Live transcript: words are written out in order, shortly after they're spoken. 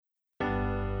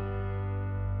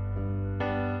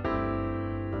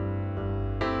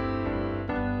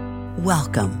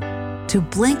Welcome to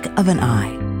Blink of an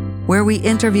Eye, where we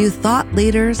interview thought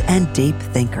leaders and deep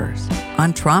thinkers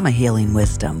on trauma healing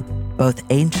wisdom, both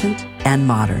ancient and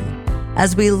modern,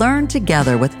 as we learn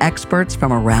together with experts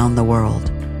from around the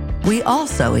world. We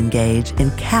also engage in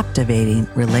captivating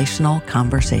relational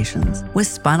conversations with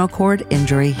spinal cord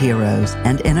injury heroes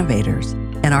and innovators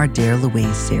in our Dear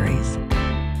Louise series.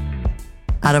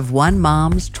 Out of one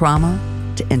mom's trauma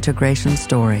to integration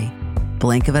story,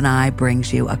 Blink of an Eye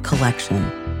brings you a collection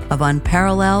of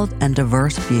unparalleled and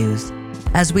diverse views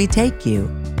as we take you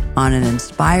on an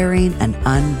inspiring and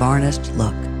unvarnished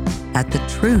look at the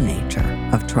true nature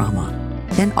of trauma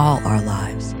in all our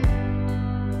lives.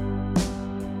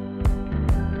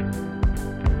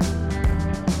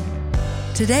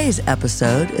 Today's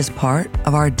episode is part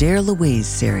of our Dear Louise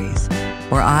series,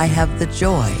 where I have the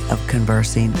joy of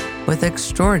conversing with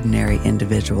extraordinary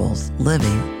individuals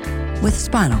living with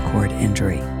spinal cord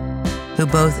injury, who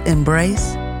both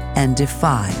embrace and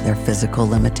defy their physical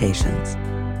limitations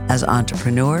as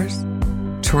entrepreneurs,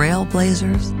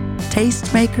 trailblazers,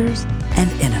 tastemakers, and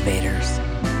innovators.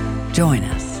 Join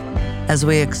us as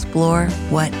we explore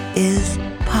what is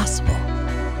possible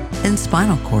in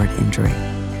spinal cord injury.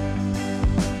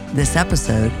 This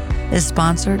episode is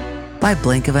sponsored by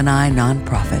Blink of an Eye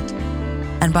nonprofit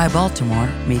and by Baltimore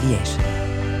Mediation.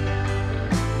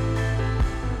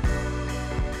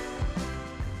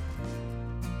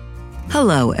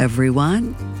 Hello,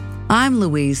 everyone. I'm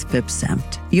Louise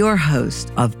Phipps-Sempt, your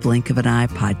host of Blink of an Eye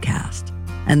podcast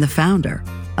and the founder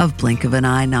of Blink of an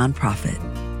Eye nonprofit.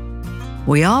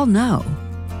 We all know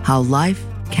how life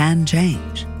can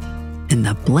change in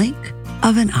the blink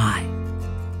of an eye.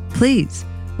 Please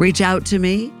reach out to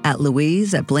me at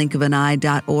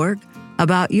louise@blinkofaneye.org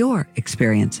about your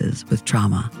experiences with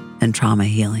trauma and trauma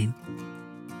healing.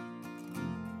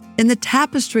 In the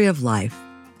tapestry of life,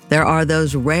 there are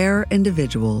those rare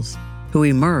individuals who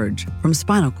emerge from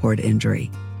spinal cord injury,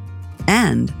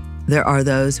 and there are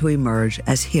those who emerge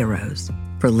as heroes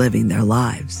for living their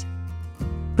lives.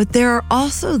 But there are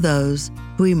also those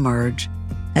who emerge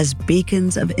as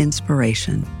beacons of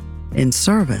inspiration in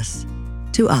service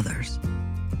to others,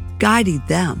 guiding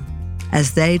them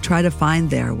as they try to find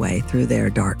their way through their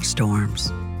dark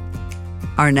storms.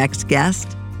 Our next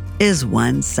guest is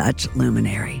one such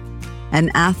luminary,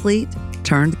 an athlete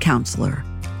turned counselor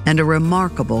and a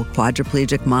remarkable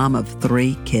quadriplegic mom of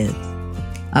 3 kids,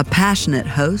 a passionate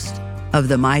host of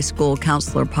the My School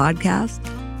Counselor podcast,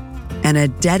 and a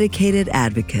dedicated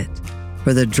advocate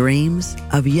for the dreams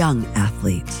of young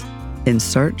athletes in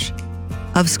search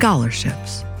of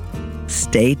scholarships.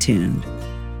 Stay tuned.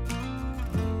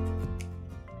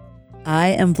 I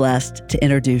am blessed to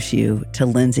introduce you to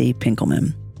Lindsay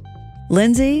Pinkelman.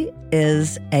 Lindsay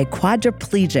is a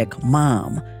quadriplegic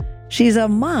mom. She's a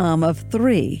mom of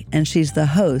 3, and she's the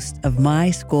host of My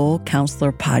School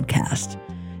Counselor podcast.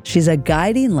 She's a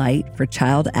guiding light for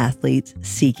child athletes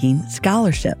seeking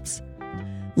scholarships.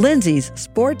 Lindsay's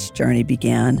sports journey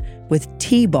began with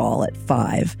T-ball at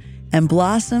 5 and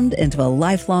blossomed into a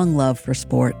lifelong love for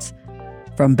sports.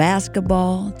 From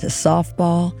basketball to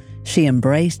softball, she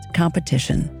embraced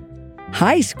competition.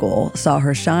 High school saw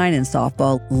her shine in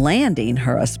softball, landing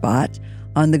her a spot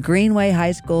on the Greenway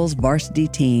High School's varsity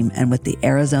team and with the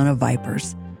Arizona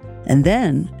Vipers. And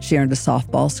then she earned a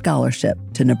softball scholarship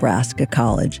to Nebraska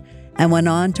College and went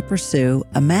on to pursue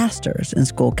a master's in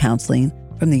school counseling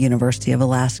from the University of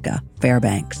Alaska,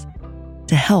 Fairbanks,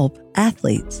 to help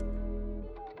athletes.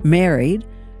 Married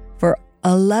for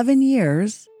 11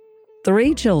 years,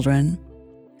 3 children,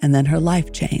 and then her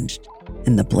life changed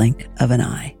in the blink of an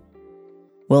eye.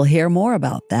 We'll hear more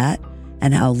about that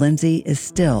and how Lindsay is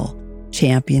still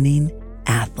championing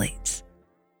athletes.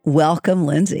 Welcome,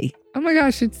 Lindsay. Oh my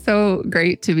gosh, it's so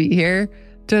great to be here.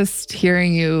 Just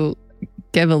hearing you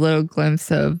give a little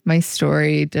glimpse of my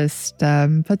story just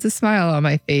puts a smile on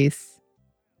my face.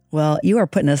 Well, you are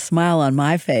putting a smile on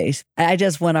my face. I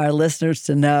just want our listeners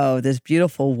to know this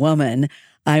beautiful woman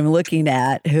I'm looking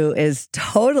at who is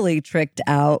totally tricked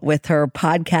out with her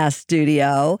podcast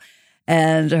studio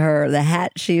and the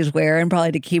hat she's wearing,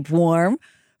 probably to keep warm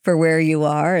for where you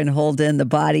are and hold in the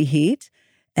body heat,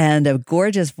 and a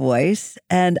gorgeous voice.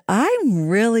 And I'm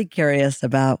really curious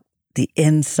about the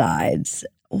insides.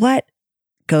 What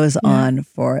goes on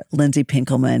for Lindsay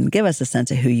Pinkelman? Give us a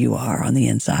sense of who you are on the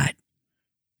inside.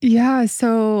 Yeah,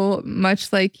 so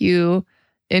much like you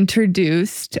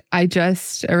introduced, I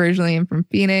just originally am from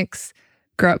Phoenix,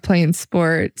 grew up playing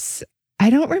sports. I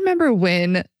don't remember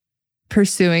when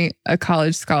pursuing a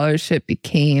college scholarship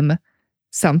became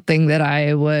something that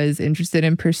I was interested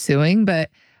in pursuing, but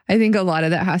I think a lot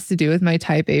of that has to do with my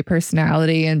type A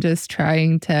personality and just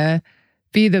trying to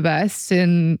be the best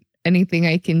in anything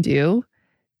I can do.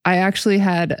 I actually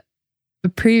had a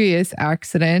previous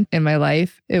accident in my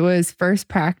life. It was first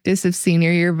practice of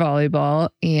senior year volleyball,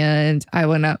 and I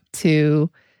went up to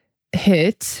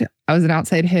hit. I was an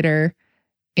outside hitter,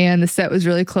 and the set was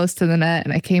really close to the net,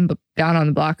 and I came down on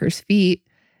the blocker's feet,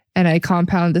 and I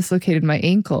compound dislocated my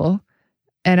ankle.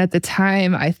 And at the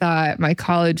time, I thought my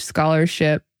college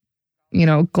scholarship,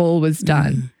 goal was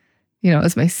done. It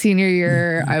was my senior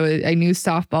year. I knew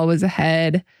softball was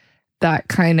ahead. That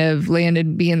kind of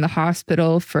landed me in the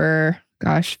hospital for,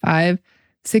 5-6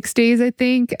 days, I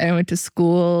think. I went to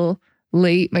school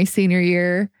late my senior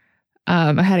year.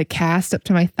 I had a cast up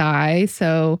to my thigh.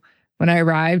 So when I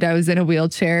arrived, I was in a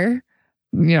wheelchair,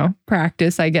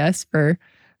 practice, I guess, for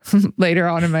later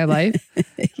on in my life.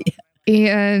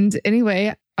 And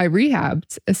anyway, I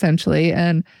rehabbed essentially.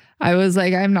 And I was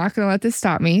like, I'm not going to let this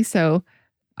stop me. So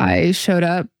I showed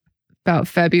up about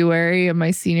February of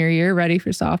my senior year ready for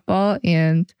softball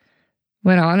and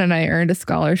went on, and I earned a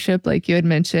scholarship like you had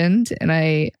mentioned. And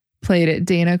I played at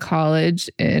Dana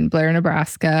College in Blair,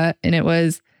 Nebraska. And it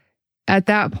was at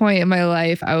that point in my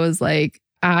life, I was like,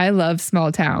 I love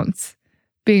small towns.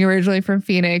 Being originally from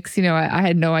Phoenix, I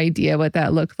had no idea what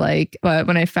that looked like. But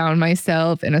when I found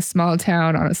myself in a small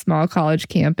town on a small college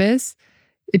campus,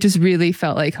 it just really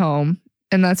felt like home.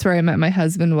 And that's where I met my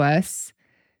husband, Wes.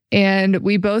 And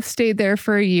we both stayed there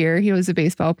for a year. He was a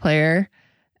baseball player.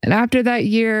 And after that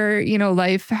year,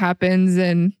 life happens.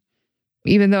 And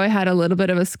even though I had a little bit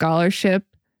of a scholarship,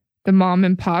 the mom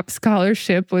and pop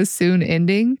scholarship was soon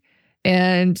ending,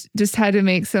 and just had to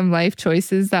make some life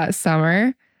choices that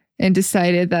summer and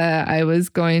decided that I was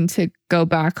going to go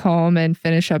back home and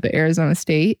finish up at Arizona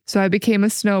State. So I became a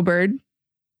snowbird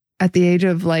at the age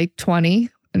of 20,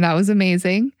 and that was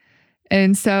amazing.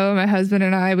 And so my husband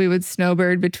and I, we would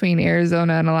snowbird between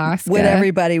Arizona and Alaska. What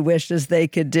everybody wishes they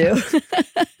could do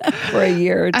for a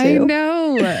year or two. I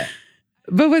know.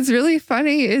 But what's really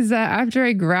funny is that after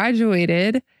I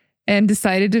graduated and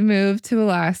decided to move to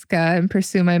Alaska and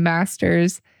pursue my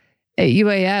master's at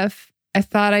UAF, I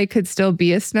thought I could still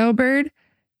be a snowbird.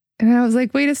 And I was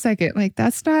like, wait a second,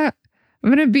 that's not, I'm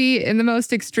going to be in the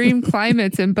most extreme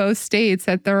climates in both states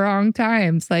at the wrong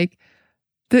times.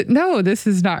 No, this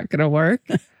is not going to work.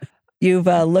 You've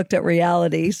looked at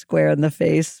reality square in the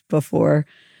face before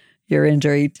your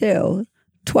injury too,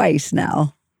 twice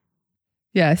now.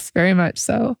 Yes, very much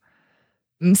so.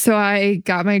 And so I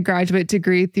got my graduate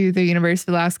degree through the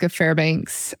University of Alaska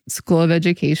Fairbanks School of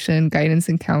Education, Guidance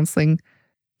and Counseling.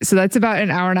 So that's about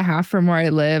an hour and a half from where I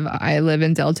live. I live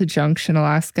in Delta Junction,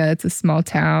 Alaska. It's a small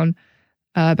town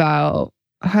about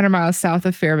 100 miles south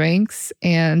of Fairbanks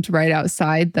and right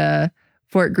outside the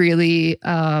Fort Greely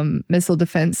missile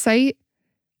defense site.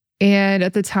 And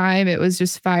at the time, it was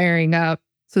just firing up.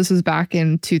 So this was back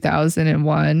in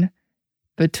 2001,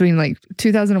 between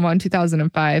 2001,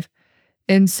 2005.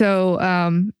 And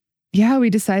so, we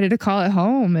decided to call it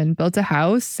home and built a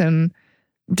house and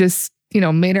just,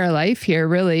 made our life here,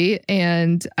 really.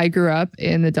 And I grew up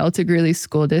in the Delta Greely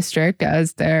School District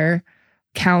as their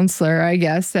counselor, I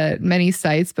guess, at many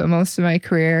sites. But most of my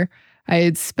career I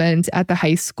had spent at the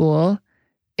high school.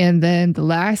 And then the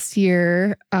last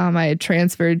year, I had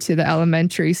transferred to the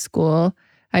elementary school.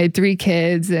 I had 3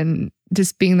 kids, and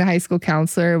just being the high school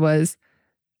counselor was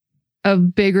a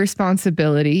big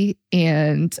responsibility.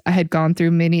 And I had gone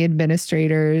through many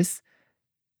administrators.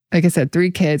 Like I said, 3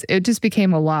 kids. It just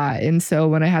became a lot. And so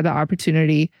when I had the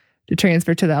opportunity to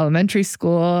transfer to the elementary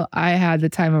school, I had the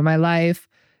time of my life.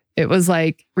 It was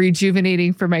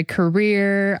rejuvenating for my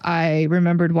career. I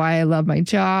remembered why I love my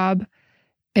job.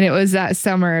 And it was that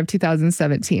summer of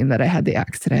 2017 that I had the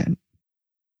accident.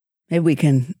 Maybe we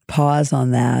can pause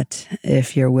on that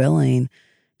if you're willing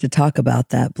to talk about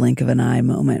that blink of an eye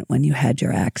moment when you had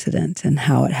your accident and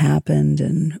how it happened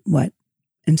and what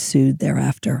ensued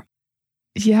thereafter.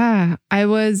 Yeah, I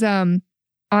was on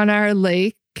our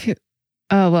lake.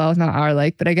 Oh, well, not our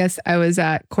lake, but I guess I was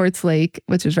at Quartz Lake,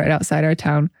 which is right outside our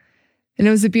town. And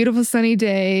it was a beautiful sunny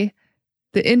day.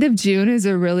 The end of June is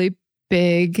a really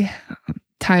big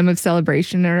time of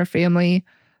celebration in our family.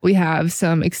 We have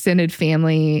some extended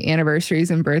family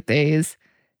anniversaries and birthdays.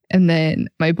 And then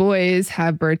my boys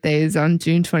have birthdays on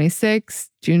June 26th,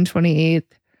 June 28th.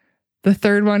 The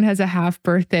third one has a half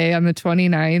birthday on the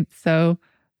 29th. So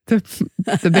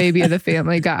the baby of the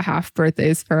family got half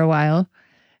birthdays for a while.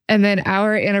 And then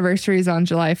our anniversary is on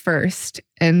July 1st.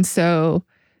 And so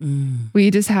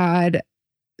we just had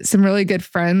some really good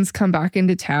friends come back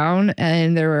into town,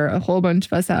 and there were a whole bunch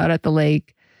of us out at the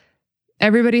lake.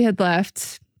 Everybody had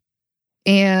left.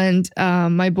 And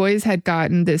my boys had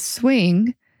gotten this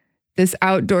swing, this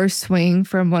outdoor swing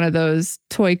from one of those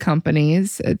toy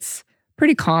companies. It's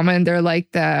pretty common. They're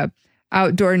like the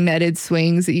outdoor netted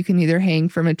swings that you can either hang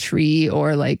from a tree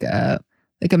or like a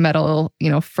metal,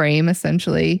 frame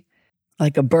essentially.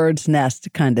 Like a bird's nest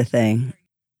kind of thing.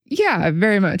 Yeah,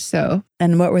 very much so.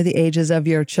 And what were the ages of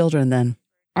your children then?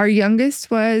 Our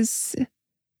youngest was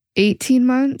 18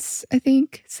 months, I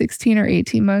think, 16 or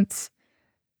 18 months.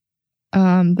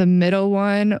 The middle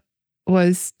one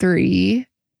was 3,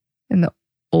 and the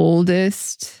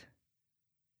oldest,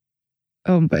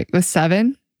 was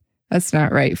 7. That's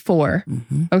not right. 4.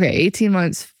 Mm-hmm. Okay, 18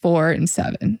 months, 4, and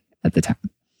 7 at the time.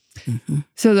 Mm-hmm.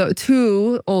 So the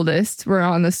 2 oldest were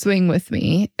on the swing with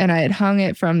me, and I had hung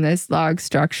it from this log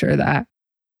structure that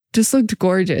just looked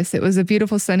gorgeous. It was a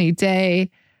beautiful sunny day.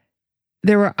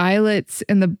 There were eyelets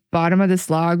in the bottom of this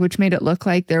log, which made it look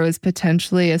like there was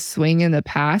potentially a swing in the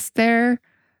past there.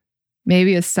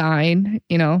 Maybe a sign,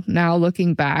 now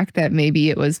looking back, that maybe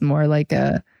it was more like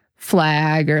a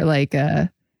flag or like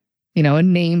a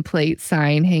nameplate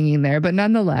sign hanging there. But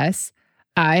nonetheless,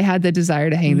 I had the desire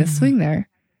to hang the swing there.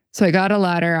 So I got a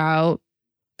ladder out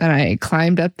and I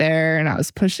climbed up there and I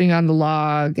was pushing on the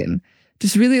log and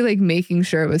just really like making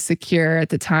sure it was secure. At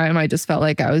the time, I just felt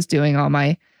like I was doing all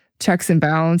my checks and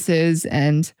balances.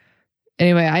 And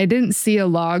anyway, I didn't see a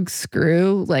log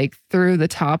screw like through the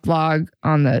top log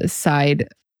on the side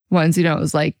ones. It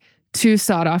was like 2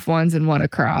 sawed off ones and 1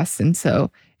 across. And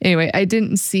so anyway, I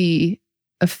didn't see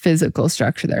a physical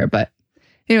structure there. But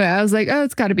anyway, I was like, oh,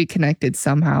 it's got to be connected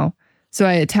somehow. So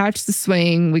I attached the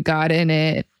swing. We got in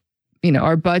it.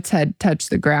 Our butts had touched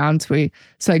the ground.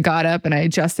 So I got up and I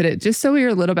adjusted it just so we were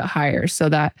a little bit higher so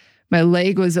that my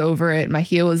leg was over it, my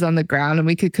heel was on the ground, and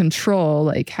we could control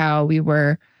like how we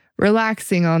were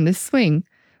relaxing on this swing.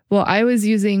 Well, I was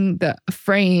using the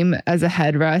frame as a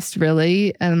headrest,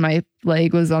 really, and my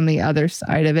leg was on the other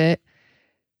side of it.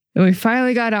 And we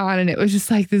finally got on, and it was just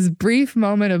like this brief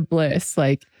moment of bliss,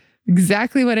 like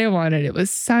exactly what I wanted. It was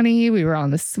sunny. We were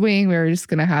on the swing. We were just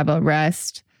going to have a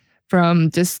rest from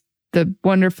just the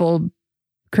wonderful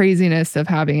craziness of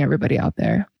having everybody out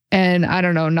there. And I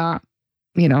don't know, not,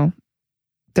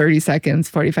 30 seconds,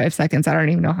 45 seconds, I don't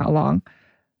even know how long.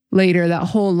 Later, that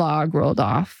whole log rolled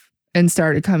off and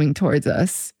started coming towards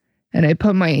us. And I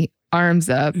put my arms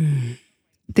up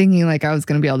thinking like I was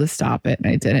going to be able to stop it. And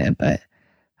I didn't, but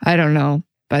I don't know,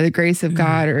 by the grace of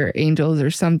God or angels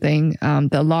or something,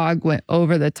 the log went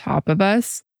over the top of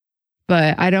us.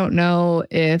 But I don't know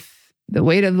if the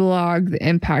weight of the log, the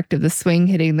impact of the swing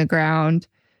hitting the ground,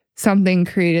 something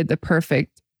created the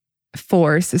perfect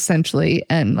force essentially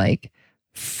and like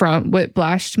front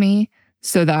whiplashed me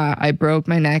so that I broke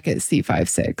my neck at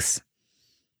C5-6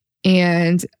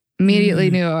 and immediately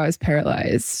knew I was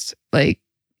paralyzed. Like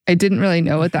I didn't really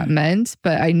know what that meant,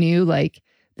 but I knew like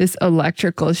this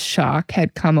electrical shock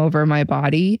had come over my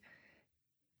body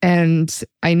and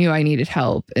I knew I needed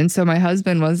help. And so my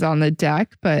husband was on the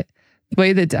deck, but the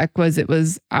way the deck was, it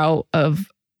was out of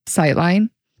sightline.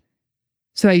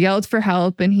 So I yelled for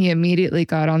help and he immediately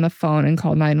got on the phone and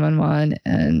called 911.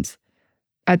 And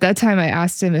at that time, I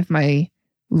asked him if my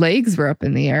legs were up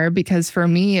in the air because for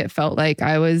me, it felt like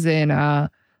I was in a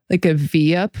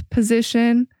V-up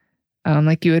position.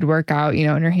 Like you would work out, and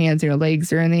your hands and your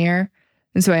legs are in the air.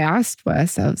 And so I asked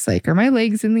Wes, I was like, are my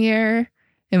legs in the air?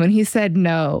 And when he said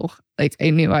no, like I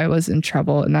knew I was in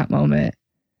trouble in that moment.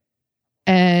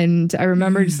 And I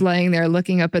remember just laying there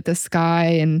looking up at the sky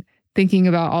and thinking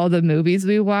about all the movies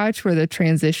we watch where the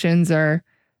transitions are,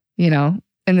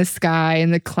 in the sky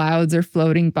and the clouds are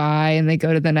floating by and they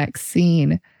go to the next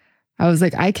scene. I was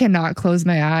like, I cannot close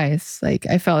my eyes. Like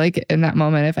I felt like in that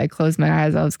moment, if I closed my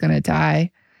eyes, I was going to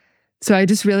die. So I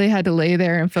just really had to lay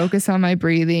there and focus on my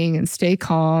breathing and stay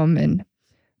calm. And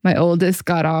my oldest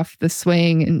got off the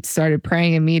swing and started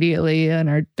praying immediately. And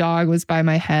our dog was by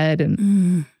my head.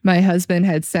 And my husband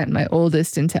had sent my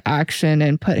oldest into action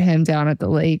and put him down at the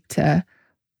lake to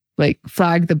like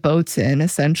flag the boats in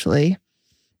essentially.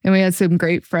 And we had some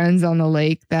great friends on the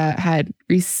lake that had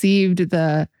received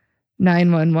the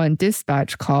 911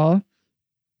 dispatch call.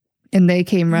 And they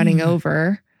came running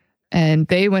over and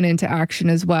they went into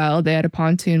action as well. They had a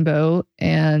pontoon boat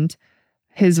and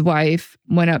his wife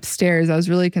went upstairs. I was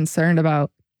really concerned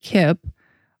about Kip,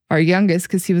 our youngest,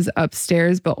 because he was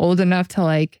upstairs, but old enough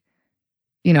to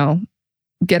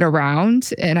get around.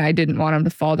 And I didn't want him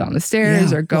to fall down the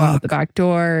stairs or go out the back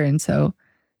door. And so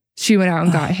she went out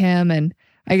and got him. And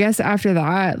I guess after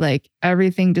that, like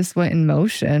everything just went in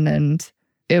motion. And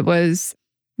it was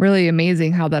really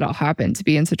amazing how that all happened, to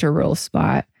be in such a rural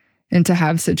spot and to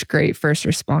have such great first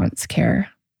response care.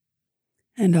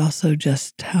 And also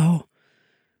just how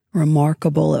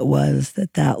remarkable it was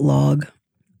that that log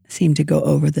seemed to go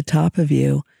over the top of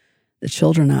you, the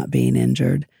children not being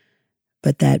injured,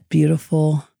 but that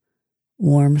beautiful,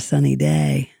 warm, sunny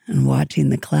day and watching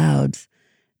the clouds.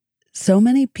 So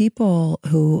many people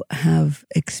who have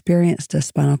experienced a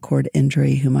spinal cord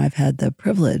injury, whom I've had the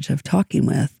privilege of talking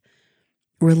with,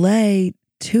 relay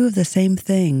two of the same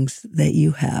things that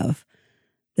you have,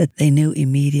 that they knew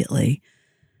immediately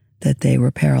that they were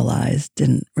paralyzed,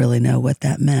 didn't really know what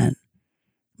that meant,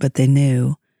 but they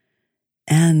knew,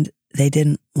 and they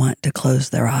didn't want to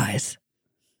close their eyes.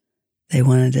 They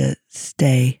wanted to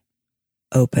stay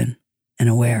open and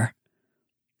aware,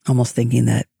 almost thinking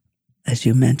that, as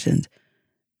you mentioned,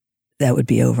 that would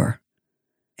be over.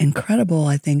 Incredible,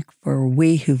 I think, for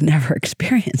we who've never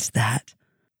experienced that.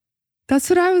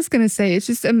 That's what I was going to say. It's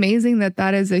just amazing that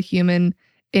that is a human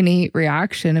innate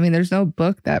reaction. I mean, there's no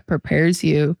book that prepares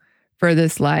you for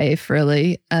this life,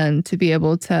 really. And to be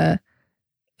able to,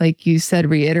 like you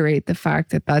said, reiterate the fact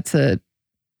that that's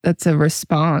a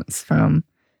response from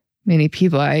many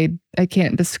people. I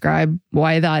can't describe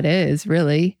why that is,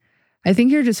 really. I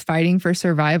think you're just fighting for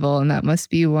survival, and that must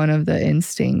be one of the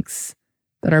instincts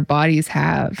that our bodies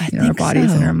have, our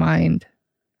bodies and our mind.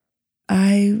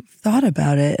 I thought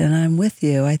about it, and I'm with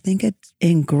you. I think it's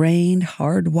ingrained,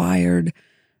 hardwired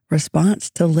response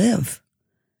to live.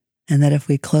 And that if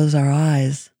we close our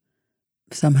eyes,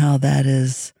 somehow that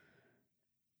is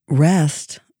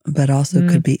rest, but also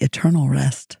could be eternal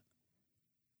rest.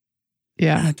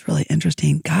 Yeah. That's really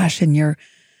interesting. Gosh, and your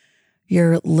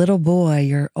little boy,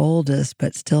 your oldest,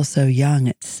 but still so young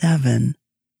at 7,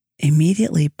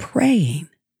 immediately praying.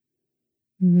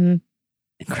 Mm-hmm.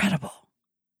 Incredible.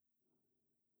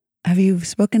 Have you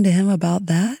spoken to him about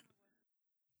that?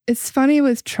 It's funny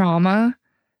with trauma.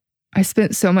 I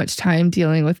spent so much time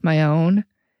dealing with my own.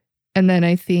 And then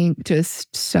I think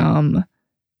just some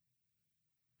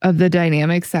of the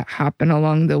dynamics that happen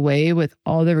along the way with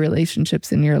all the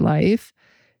relationships in your life.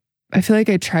 I feel like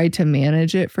I tried to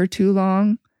manage it for too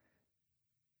long.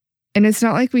 And it's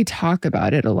not like we talk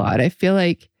about it a lot. I feel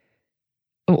like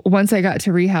once I got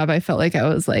to rehab, I felt like I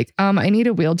was like, I need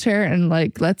a wheelchair and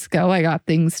like, let's go. I got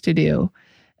things to do.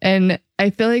 And I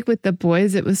feel like with the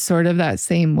boys, it was sort of that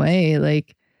same way.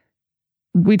 Like,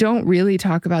 we don't really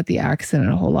talk about the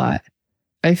accident a whole lot.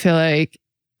 I feel like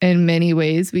in many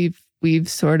ways, we've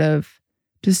sort of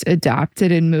just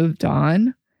adapted and moved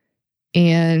on.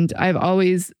 And I've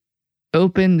always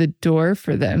opened the door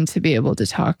for them to be able to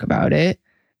talk about it,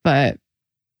 but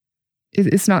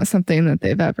it's not something that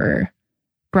they've ever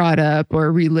brought up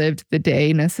or relived the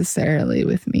day necessarily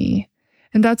with me.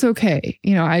 And that's okay.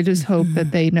 I just hope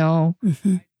that they know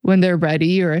when they're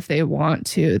ready, or if they want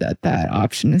to, that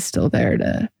option is still there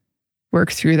to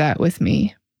work through that with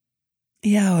me.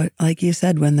 Yeah, like you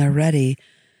said, when they're ready,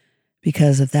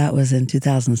 because if that was in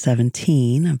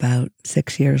 2017, about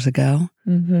 6 years ago,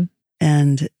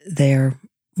 and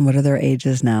what are their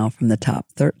ages now from the top?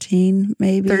 13,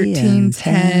 maybe? 13,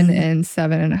 10, and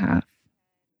 7.5.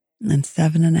 And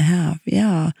 7.5,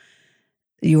 yeah.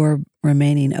 Your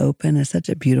remaining open is such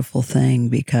a beautiful thing,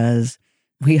 because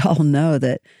we all know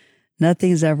that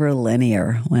nothing's ever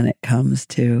linear when it comes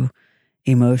to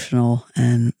emotional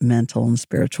and mental and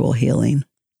spiritual healing.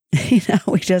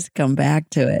 We just come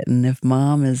back to it. And if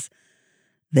mom is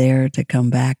there to come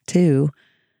back to,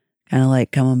 kind of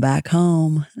like coming back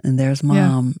home, and there's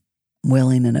mom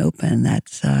willing and open,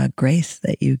 that's grace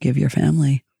that you give your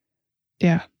family.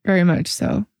 Yeah, very much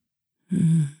so.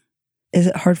 Mm. Is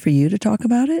it hard for you to talk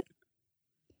about it?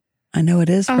 I know it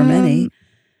is for many,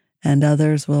 and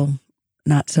others will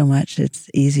not so much. It's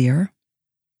easier.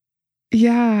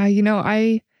 Yeah,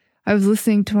 I was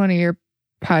listening to one of your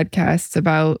podcasts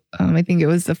about, I think it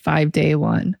was the 5-day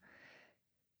one.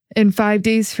 And 5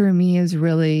 days for me is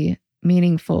really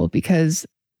meaningful because,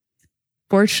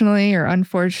 fortunately or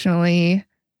unfortunately,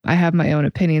 I have my own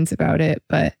opinions about it,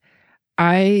 but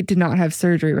I did not have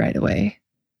surgery right away.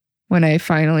 When I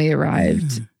finally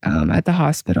arrived at the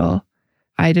hospital,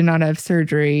 I did not have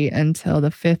surgery until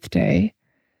the 5th day.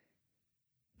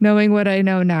 Knowing what I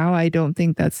know now, I don't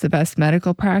think that's the best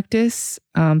medical practice.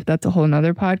 That's a whole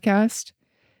nother podcast.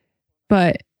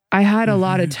 But I had a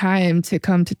lot of time to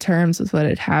come to terms with what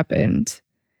had happened.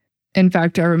 In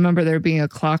fact, I remember there being a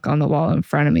clock on the wall in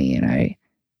front of me, and I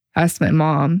asked my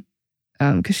mom,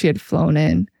 because she had flown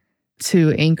in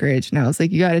to Anchorage, and I was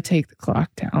like, you got to take the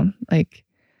clock down. Like,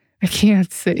 I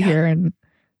can't sit here and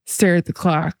stare at the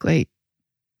clock. Like,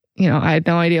 I had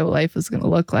no idea what life was going to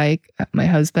look like. My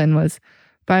husband was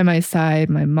by my side.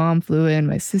 My mom flew in.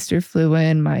 My sister flew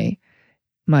in. My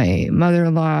my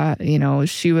mother-in-law,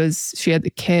 she had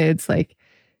the kids. Like,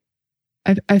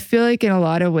 I feel like in a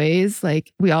lot of ways,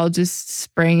 like we all just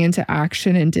sprang into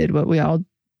action and did what we all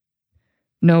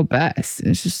know best. And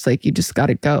it's just like, you just got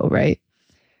to go, right?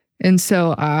 And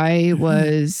so I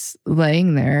was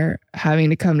laying there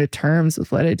having to come to terms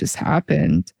with what had just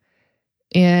happened.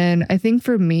 And I think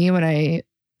for me, when I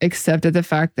accepted the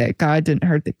fact that God didn't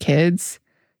hurt the kids,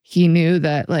 he knew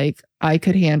that like I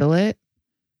could handle it.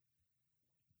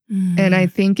 And I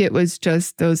think it was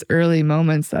just those early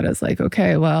moments that I was like,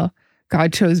 okay, well,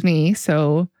 God chose me.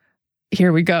 So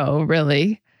here we go,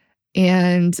 really.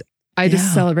 And I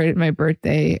just celebrated my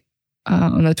birthday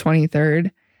on the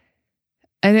 23rd.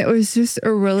 And it was just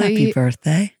a really... Happy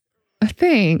birthday.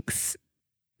 Thanks.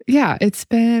 Yeah, it's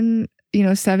been,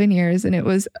 7 years. And it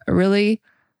was a really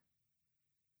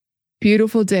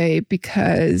beautiful day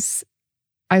because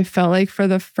I felt like for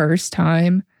the first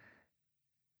time,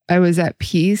 I was at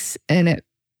peace, and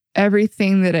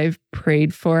everything that I've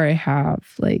prayed for, I have.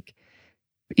 Like,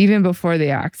 even before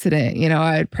the accident,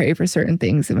 I'd pray for certain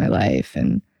things in my life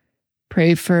and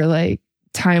pray for like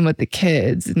time with the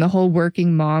kids, and the whole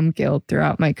working mom guilt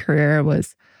throughout my career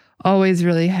was always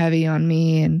really heavy on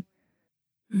me.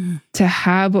 And to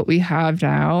have what we have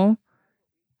now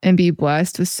and be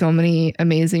blessed with so many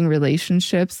amazing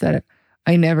relationships that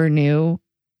I never knew,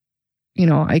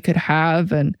 I could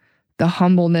have, and the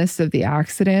humbleness of the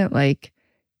accident, like,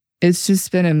 it's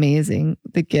just been amazing,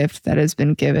 the gift that has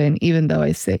been given, even though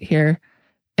I sit here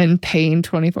in pain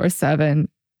 24/7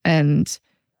 and,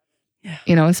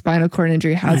 a spinal cord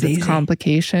injury has its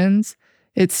complications.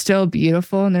 It's still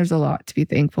beautiful, and there's a lot to be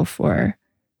thankful for.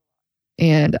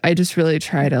 And I just really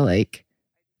try to like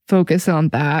focus on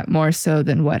that more so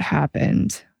than what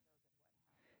happened.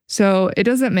 So it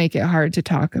doesn't make it hard to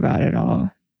talk about it all.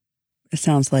 It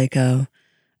sounds like a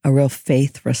real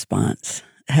faith response.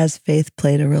 Has faith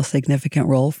played a real significant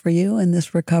role for you in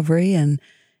this recovery and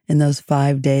in those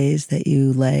 5 days that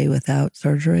you lay without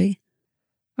surgery?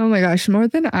 Oh my gosh, more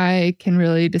than I can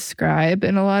really describe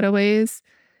in a lot of ways.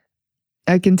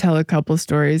 I can tell a couple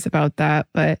stories about that,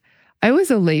 but I was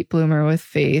a late bloomer with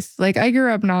faith. Like, I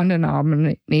grew up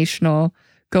non-denominational,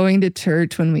 going to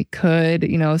church when we could.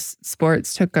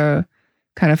 Sports took a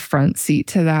kind of front seat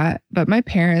to that. But my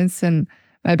parents and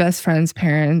my best friend's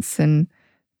parents and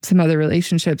some other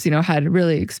relationships, had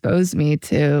really exposed me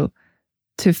to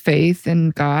faith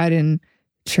and God and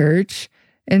church.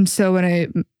 And so when I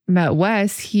met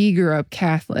Wes, he grew up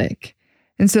Catholic.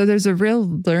 And so there's a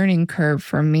real learning curve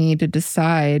for me to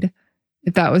decide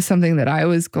if that was something that I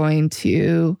was going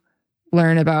to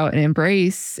learn about and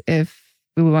embrace, if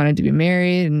we wanted to be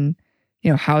married, and,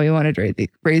 how we wanted to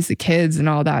raise the kids and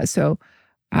all that. So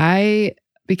I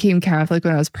became Catholic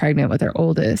when I was pregnant with our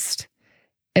oldest.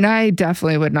 And I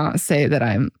definitely would not say that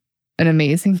I'm an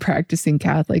amazing practicing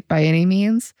Catholic by any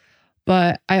means,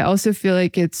 but I also feel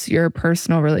like it's your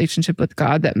personal relationship with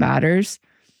God that matters.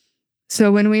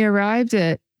 So when we arrived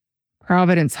at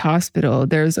Providence Hospital,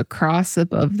 there's a cross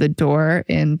above the door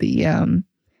in the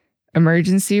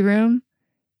emergency room,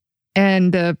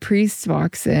 and the priest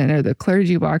walks in, or the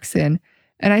clergy walks in,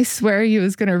 and I swear he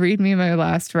was going to read me my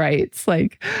last rites.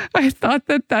 Like, I thought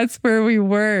that that's where we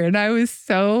were, and I was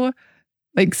so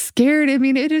like scared. I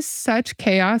mean, it is such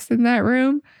chaos in that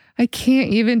room. I can't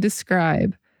even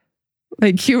describe.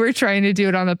 Like, you were trying to do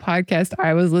it on the podcast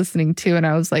I was listening to, and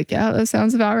I was like, yeah, that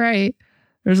sounds about right.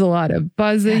 There's a lot of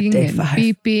buzzing and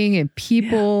beeping and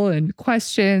people and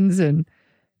questions and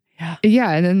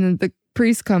and then the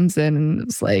priest comes in and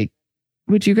it's like,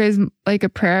 would you guys like a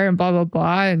prayer and blah, blah,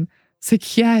 blah. And it's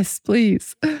like, yes,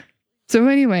 please. So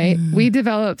anyway, we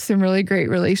developed some really great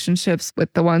relationships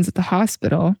with the ones at the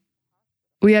hospital.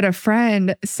 We had a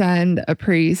friend send a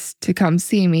priest to come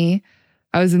see me.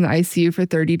 I was in the ICU for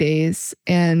 30 days,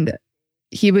 and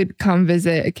he would come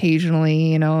visit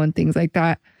occasionally, and things like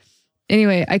that.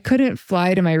 Anyway, I couldn't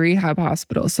fly to my rehab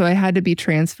hospital, so I had to be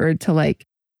transferred to like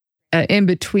in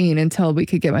between until we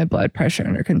could get my blood pressure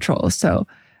under control. So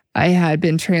I had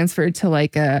been transferred to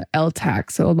like a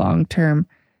LTAC, so a long-term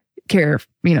care,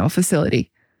 facility.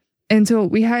 And so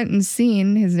we hadn't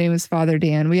seen, his name was Father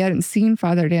Dan. We hadn't seen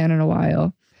Father Dan in a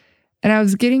while. And I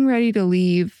was getting ready to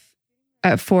leave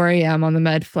at 4 a.m. on the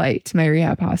med flight to my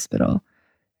rehab hospital.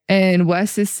 And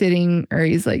Wes is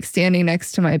he's like standing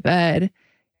next to my bed.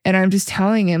 And I'm just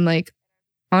telling him, like,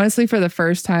 honestly, for the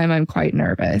first time, I'm quite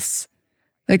nervous.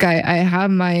 Like, I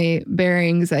have my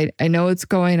bearings. I know what's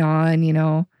going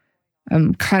on.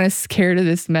 I'm kind of scared of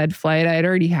this med flight. I had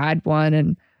already had one,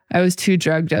 and I was too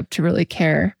drugged up to really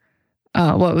care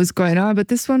what was going on. But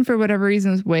this one, for whatever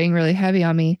reason, was weighing really heavy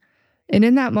on me. And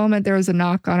in that moment, there was a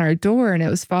knock on our door and it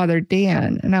was Father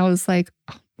Dan. And I was like,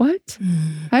 what?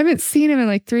 I haven't seen him in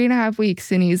like 3.5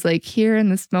 weeks. And he's like here in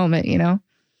this moment, you know?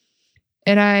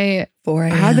 And I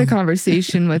had the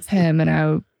conversation with him and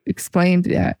I explained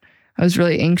that I was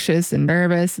really anxious and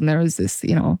nervous. And there was this,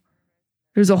 you know,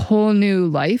 there's a whole new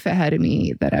life ahead of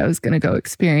me that I was going to go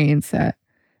experience at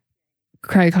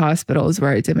Craig Hospital is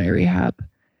where I did my rehab.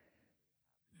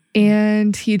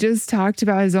 And he just talked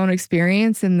about his own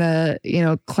experience and the, you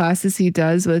know, classes he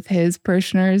does with his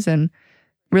parishioners and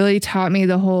really taught me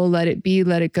the whole let it be,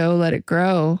 let it go, let it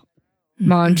grow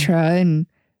mantra. And,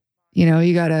 you know,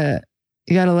 you gotta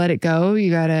let it go. You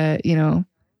gotta, you know,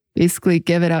 basically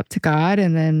give it up to God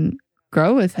and then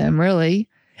grow with him, really.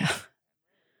 Yeah.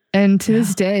 And to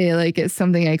this day, like, it's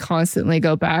something I constantly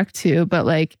go back to, but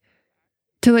like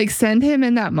to like send him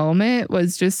in that moment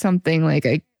was just something like,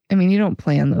 I mean, you don't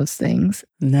plan those things.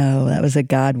 No, that was a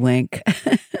God wink.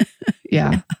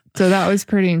 Yeah. So that was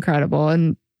pretty incredible.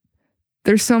 And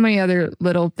there's so many other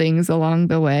little things along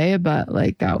the way, but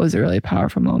like that was a really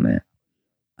powerful moment.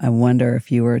 I wonder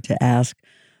if you were to ask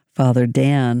Father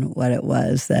Dan what it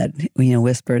was that, you know,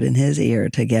 whispered in his ear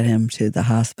to get him to the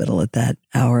hospital at that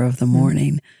hour of the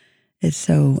morning. It's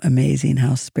so amazing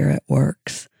how spirit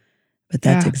works. But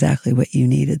that's exactly what you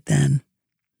needed then.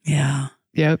 Yeah.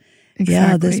 Yep. Exactly.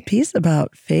 Yeah, this piece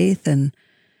about faith and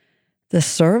the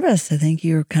service, I think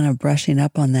you're kind of brushing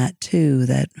up on that too,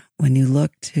 that when you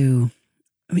look to,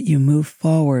 you move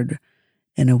forward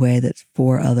in a way that's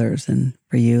for others and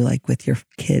for you, like with your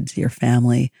kids, your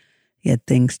family, you had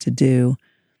things to do.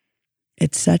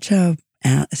 It's such a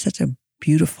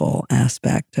beautiful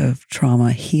aspect of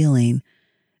trauma healing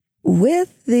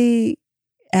with the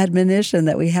admonition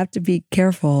that we have to be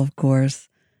careful, of course,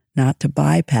 not to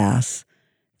bypass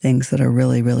things that are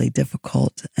really, really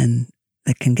difficult and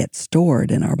that can get stored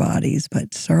in our bodies.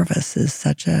 But service is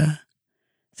such a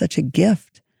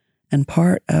gift and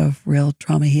part of real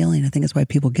trauma healing. I think it's why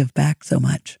people give back so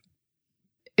much.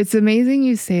 It's amazing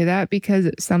you say that because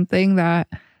it's something that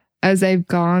as I've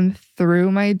gone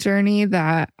through my journey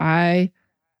that I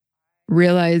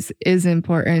realize is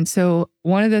important. So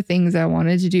one of the things I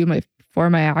wanted to do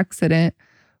before my accident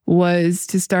was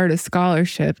to start a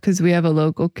scholarship because we have a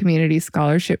local community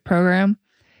scholarship program.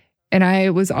 And I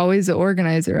was always the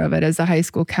organizer of it as a high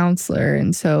school counselor.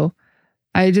 And so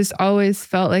I just always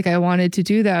felt like I wanted to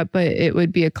do that, but it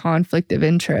would be a conflict of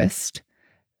interest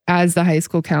as the high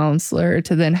school counselor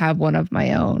to then have one of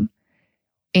my own.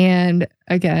 And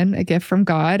again, a gift from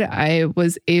God, I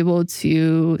was able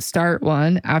to start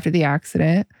one after the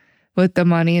accident with the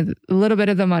money, a little bit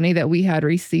of the money that we had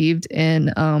received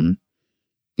in,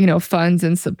 you know, funds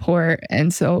and support.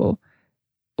 And so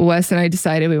Wes and I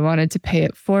decided we wanted to pay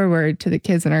it forward to the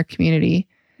kids in our community.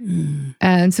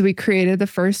 And so we created the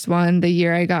first one the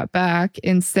year I got back.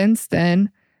 And since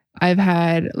then, I've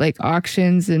had like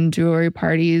auctions and jewelry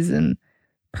parties and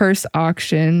purse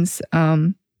auctions.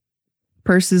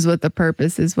 Purses with a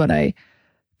purpose is what I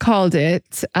called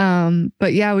it.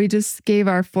 But yeah, we just gave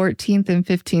our 14th and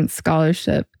 15th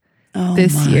scholarship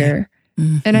this year.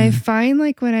 And I find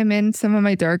like when I'm in some of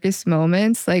my darkest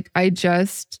moments, like I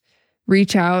just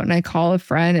reach out and I call a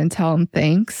friend and tell them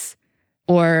thanks,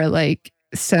 or like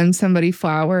send somebody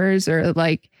flowers, or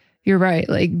like, you're right,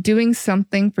 like doing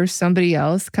something for somebody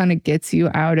else kind of gets you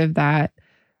out of that,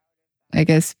 I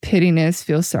guess, pittiness,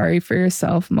 feel sorry for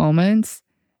yourself moments,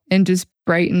 and just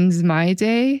brightens my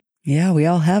day. Yeah, we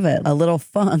all have it. A little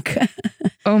funk.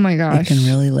 Oh my gosh. It can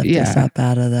really lift us up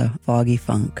out of the foggy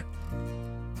funk.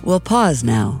 We'll pause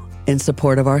now in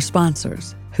support of our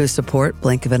sponsors who support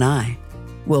Blink of an Eye.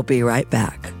 We'll be right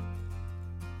back.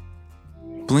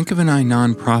 Blink of an Eye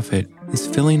nonprofit is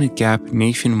filling a gap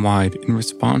nationwide in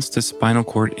response to spinal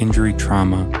cord injury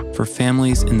trauma for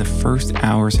families in the first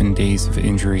hours and days of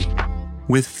injury.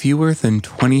 With fewer than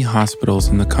 20 hospitals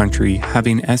in the country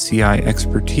having SCI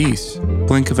expertise,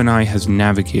 Blink of an Eye has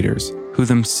navigators who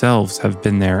themselves have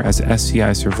been there as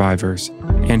SCI survivors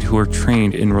and who are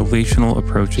trained in relational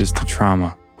approaches to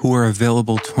trauma, who are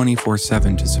available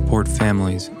 24/7 to support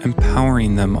families,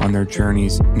 empowering them on their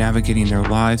journeys, navigating their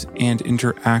lives, and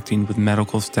interacting with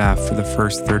medical staff for the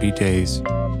first 30 days.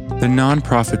 The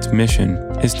nonprofit's mission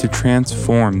is to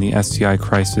transform the SCI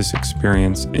crisis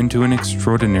experience into an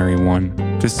extraordinary one,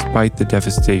 despite the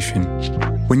devastation.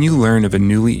 When you learn of a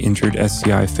newly injured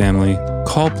SCI family,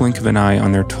 call Blink of an Eye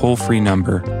on their toll-free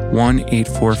number,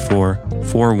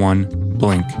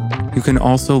 1-844-41-BLINK. You can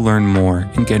also learn more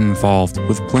and get involved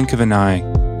with Blink of an Eye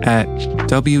at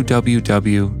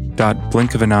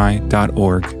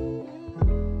www.blinkofanye.org.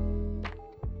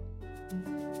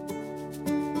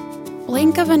 Blink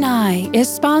Blink of an Eye is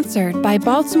sponsored by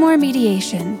Baltimore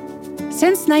Mediation.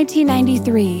 Since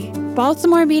 1993,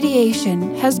 Baltimore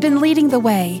Mediation has been leading the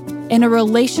way in a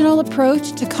relational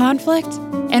approach to conflict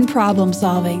and problem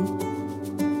solving.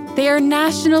 They are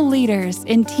national leaders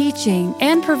in teaching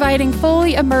and providing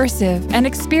fully immersive and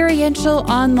experiential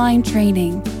online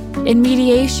training in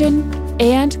mediation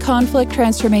and conflict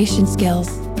transformation skills.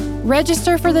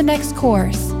 Register for the next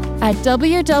course at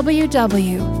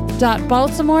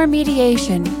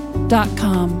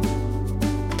www.baltimoremediation.com.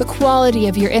 The quality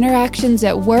of your interactions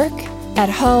at work, at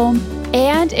home,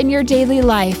 and in your daily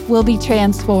life will be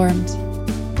transformed.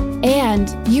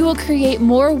 And you will create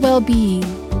more well-being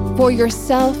for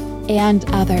yourself and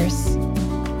others.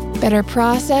 Better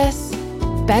process,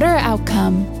 better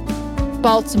outcome.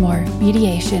 Baltimore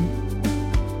Mediation.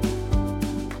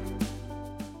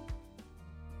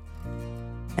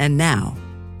 And now,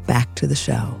 back to the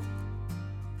show.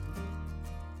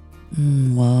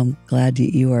 Well, I'm glad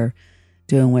you are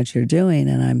doing what you're doing.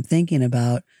 And I'm thinking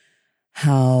about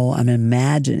I'm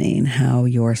imagining how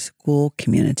your school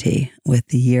community, with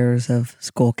the years of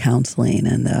school counseling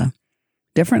and the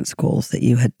different schools that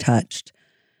you had touched,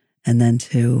 and then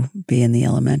to be in the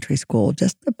elementary school,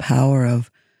 just the power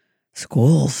of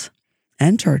schools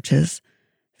and churches,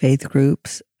 faith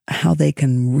groups, how they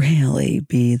can really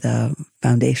be the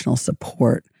foundational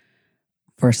support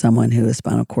for someone who is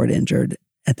spinal cord injured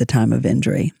at the time of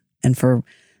injury. And for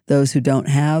those who don't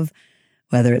have,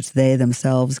 whether it's they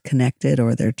themselves connected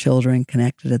or their children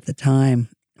connected at the time,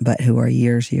 but who are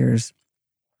years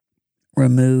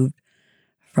removed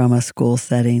from a school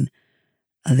setting,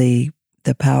 the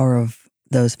power of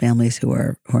those families who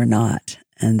are not,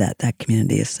 and that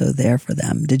community is so there for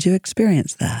them. Did you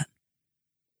experience that?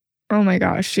 Oh my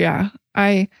gosh, yeah.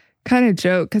 I kind of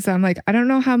joke because I'm like, I don't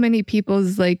know how many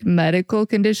people's like medical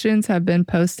conditions have been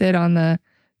posted on the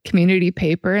community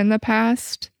paper in the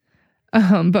past,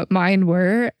 but mine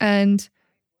were, and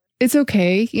it's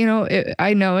okay.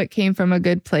 I know it came from a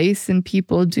good place, and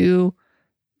people do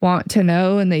want to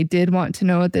know, and they did want to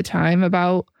know at the time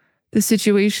about the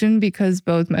situation because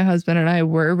both my husband and I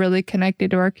were really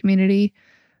connected to our community.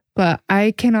 But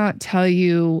I cannot tell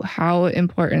you how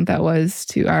important that was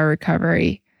to our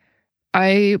recovery.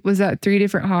 I was at 3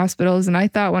 different hospitals, and I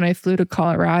thought when I flew to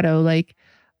Colorado, like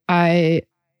I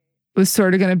was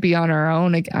sort of going to be on our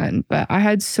own again. But I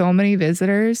had so many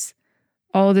visitors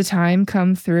all the time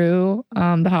come through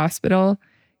the hospital.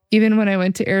 Even when I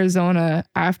went to Arizona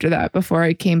after that, before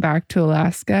I came back to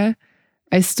Alaska,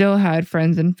 I still had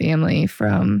friends and family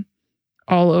from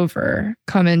all over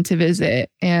come in to visit.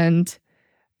 And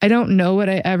I don't know what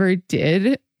I ever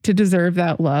did to deserve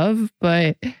that love,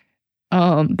 but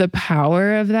the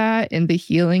power of that in the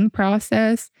healing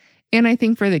process, and I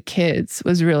think for the kids,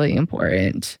 was really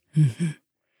important. Mm-hmm.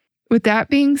 With that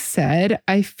being said,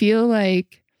 I feel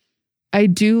like I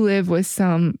do live with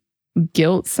some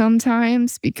guilt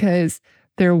sometimes because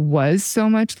there was so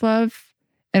much love,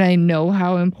 and I know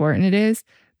how important it is,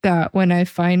 that when I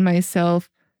find myself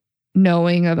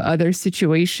knowing of other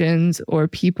situations or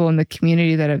people in the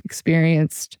community that have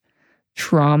experienced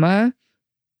trauma,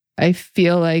 I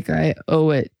feel like I owe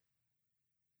it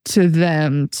to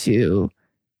them to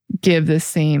give the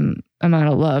same amount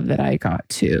of love that I got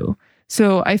too.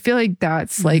 So I feel like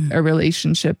that's like a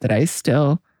relationship that I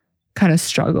still kind of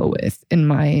struggle with in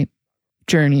my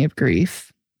journey of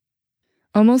grief.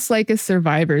 Almost like a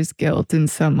survivor's guilt in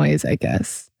some ways, I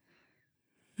guess.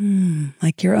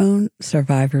 Like your own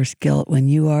survivor's guilt when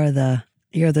you're the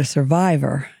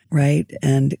survivor, right?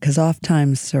 And because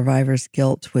oftentimes survivor's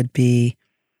guilt would be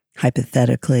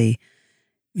hypothetically,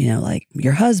 like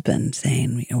your husband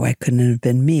saying, why couldn't it have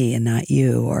been me and not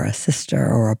you, or a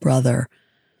sister or a brother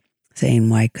saying,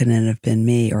 why couldn't it have been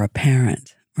me, or a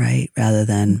parent, right? Rather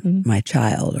than my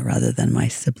child, or rather than my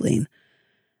sibling.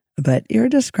 But you're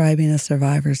describing a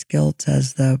survivor's guilt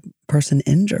as the person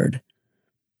injured.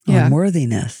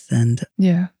 Unworthiness and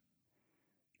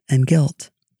guilt.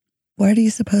 Where do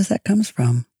you suppose that comes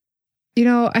from?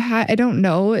 I don't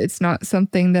know. It's not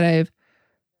something that I've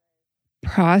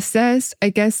processed. I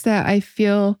guess that I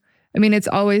feel, it's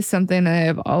always something that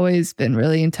I've always been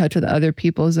really in touch with other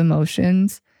people's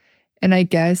emotions. And I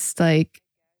guess like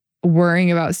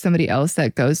worrying about somebody else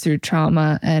that goes through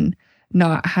trauma and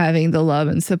not having the love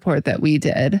and support that we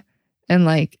did, and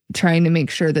like trying to make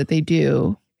sure that they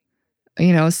do.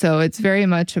 So it's very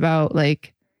much about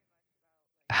like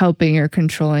helping or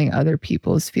controlling other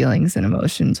people's feelings and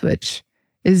emotions, which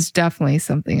is definitely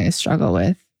something I struggle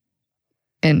with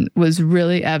and was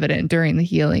really evident during the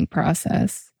healing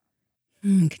process.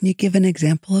 Can you give an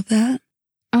example of that?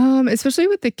 Especially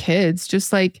with the kids,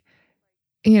 just like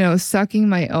sucking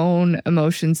my own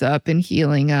emotions up and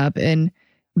healing up and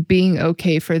being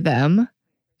okay for them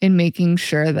and making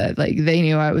sure that like they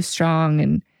knew I was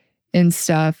strong and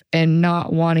stuff, and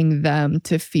not wanting them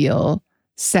to feel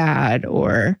sad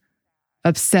or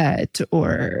upset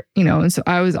or, and so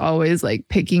I was always like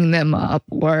picking them up,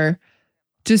 or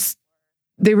just,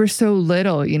 they were so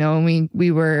little, and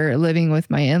we were living with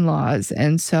my in-laws.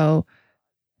 And so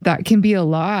that can be a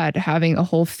lot, having a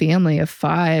whole family of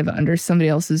 5 under somebody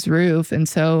else's roof. And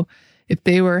so if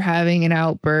they were having an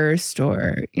outburst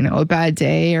or, a bad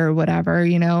day or whatever,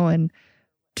 and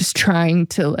just trying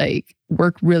to like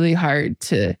work really hard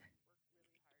to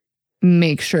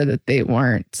make sure that they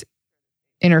weren't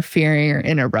interfering or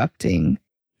interrupting.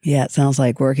 Yeah, it sounds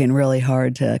like working really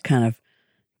hard to kind of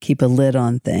keep a lid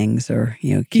on things, or,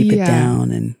 keep it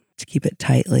down and to keep it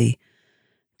tightly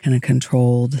kind of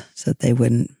controlled so that they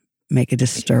wouldn't make a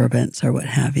disturbance or what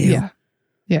have you. Yeah.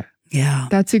 Yeah. Yeah.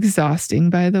 That's exhausting,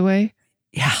 by the way.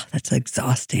 Yeah, that's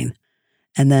exhausting.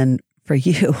 And then for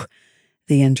you,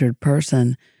 the injured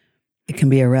person, it can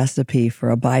be a recipe for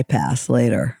a bypass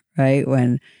later, right?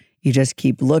 When you just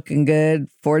keep looking good,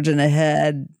 forging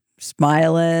ahead,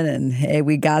 smiling, and hey,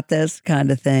 we got this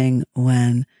kind of thing,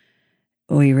 when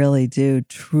we really do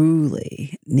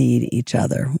truly need each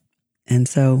other. And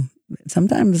so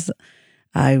sometimes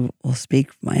I will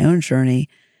speak from my own journey,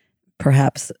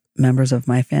 perhaps members of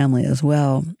my family as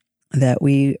well, that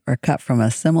we are cut from a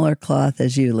similar cloth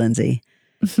as you, Lindsay.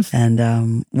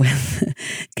 And with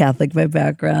Catholic by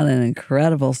background and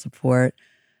incredible support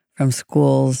from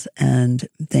schools, and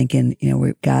thinking,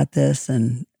 we've got this,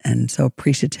 and so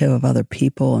appreciative of other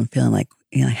people, and feeling like,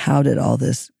 how did all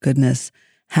this goodness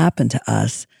happen to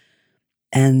us?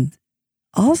 And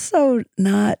also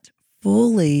not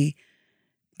fully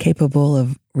capable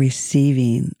of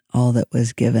receiving all that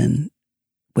was given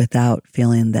without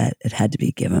feeling that it had to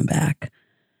be given back.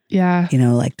 Yeah.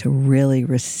 Like to really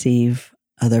receive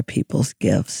other people's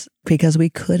gifts, because we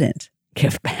couldn't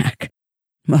give back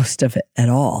most of it at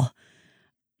all.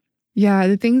 Yeah.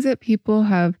 The things that people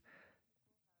have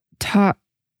taught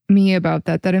me about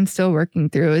that I'm still working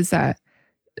through is that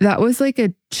was like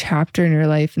a chapter in your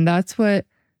life, and that's what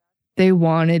they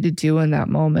wanted to do in that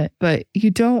moment, but you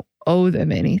don't owe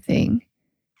them anything.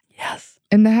 Yes.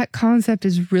 And that concept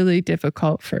is really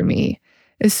difficult for me,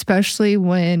 especially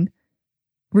when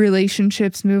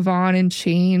relationships move on and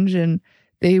change, and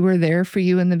they were there for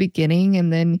you in the beginning,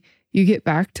 and then you get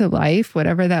back to life,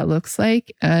 whatever that looks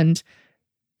like, and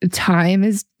time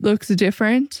looks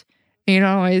different. You don't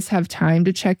always have time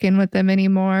to check in with them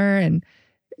anymore, and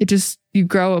you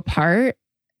grow apart.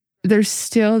 There's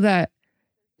still that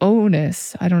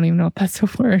onus. I don't even know if that's a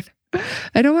word.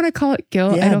 I don't want to call it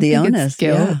guilt. Yeah, I don't the think onus, it's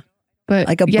guilt, but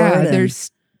like a burden.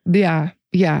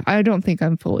 I don't think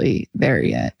I'm fully there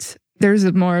yet.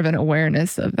 There's more of an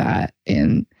awareness of that,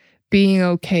 and being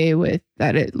okay with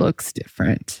that it looks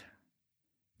different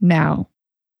now.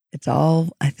 It's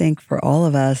all, I think, for all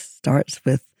of us, starts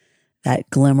with that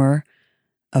glimmer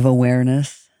of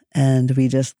awareness, and we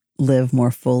just live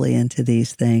more fully into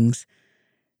these things.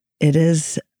 It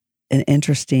is an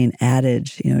interesting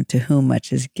adage, to whom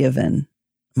much is given,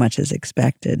 much is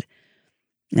expected.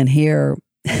 And here,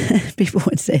 people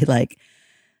would say, like,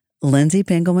 Lindsay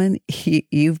Pinkelman,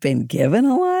 you've been given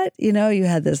a lot. You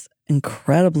had this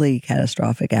incredibly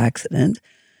catastrophic accident,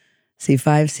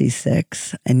 C5,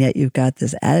 C6, and yet you've got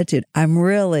this attitude. I'm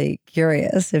really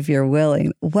curious, if you're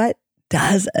willing, what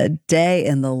does a day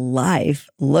in the life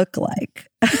look like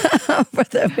for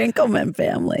the Pinkelman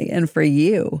family and for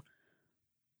you?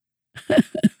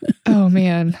 Oh,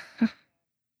 man.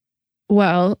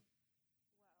 Well,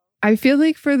 I feel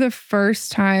like for the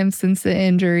first time since the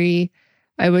injury,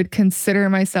 I would consider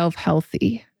myself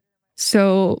healthy.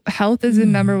 So health is the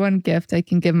number one gift I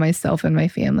can give myself and my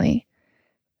family.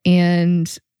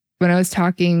 And when I was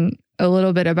talking a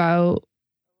little bit about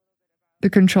the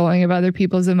controlling of other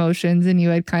people's emotions, and you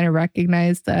had kind of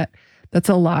recognized that that's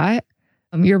a lot,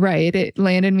 you're right. It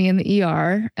landed me in the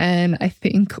ER. And I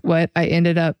think what I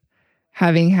ended up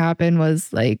having happen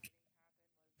was like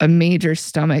a major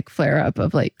stomach flare up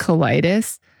of like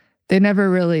colitis. They never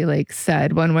really like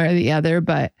said one way or the other.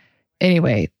 But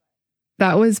anyway,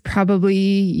 that was probably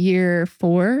year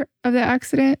 4 of the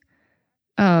accident.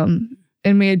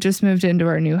 And we had just moved into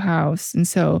our new house. And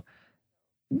so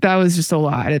that was just a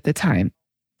lot at the time.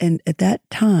 And at that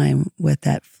time, with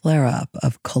that flare up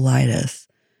of colitis,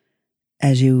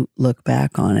 as you look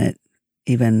back on it,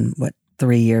 even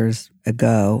 3 years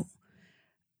ago,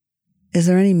 is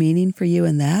there any meaning for you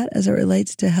in that as it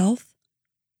relates to health?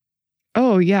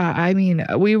 Oh, yeah. I mean,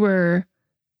 we were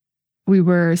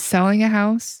selling a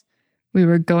house. We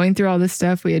were going through all this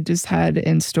stuff we had just had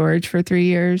in storage for 3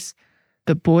 years.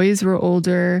 The boys were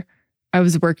older. I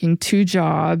was working 2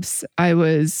 jobs. I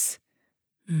was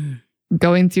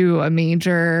going through a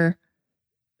major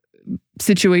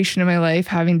situation in my life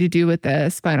having to do with a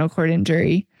spinal cord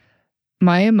injury.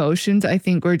 My emotions, I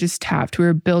think, were just tapped. We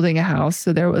were building a house.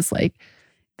 So there was like,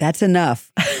 that's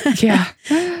enough. yeah.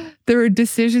 There were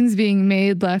decisions being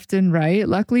made left and right.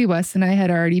 Luckily, Wes and I had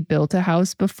already built a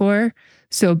house before.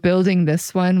 So building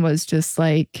this one was just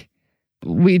like,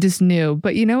 we just knew.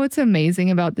 But you know what's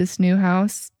amazing about this new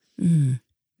house?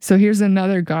 So here's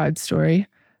another God story.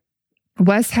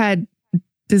 Wes had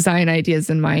design ideas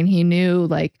in mind. He knew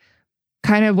like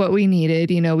kind of what we needed.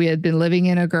 You know, we had been living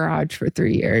in a garage for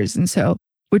 3 years. And so,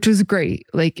 which was great.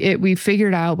 Like we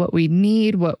figured out what we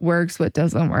need, what works, what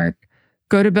doesn't work.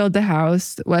 Go to build the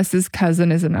house. Wes's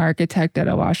cousin is an architect out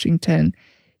of Washington.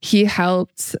 He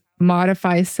helped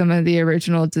modify some of the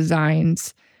original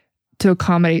designs to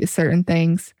accommodate certain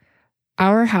things.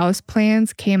 Our house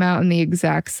plans came out in the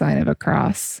exact sign of a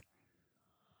cross.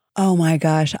 Oh my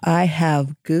gosh, I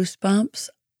have goosebumps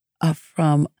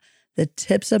from the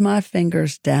tips of my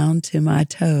fingers down to my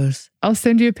toes. I'll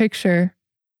send you a picture.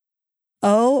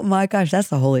 Oh my gosh, that's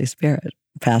the Holy Spirit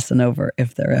passing over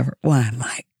if they're ever. Why,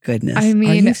 my goodness. I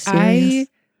mean,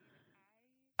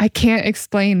 I can't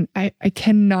explain. I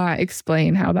cannot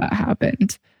explain how that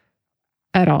happened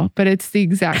at all, but it's the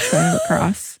exact sign of a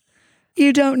cross.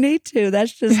 You don't need to.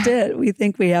 That's just it. We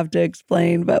think we have to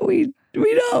explain, but we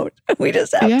don't. We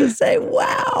just have to say,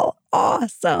 wow,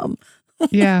 awesome.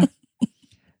 Yeah.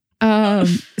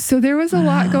 So there was a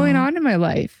lot going on in my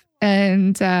life,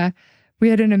 and we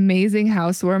had an amazing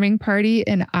housewarming party,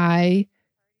 and I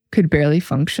could barely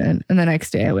function. And the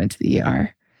next day I went to the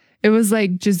ER. It was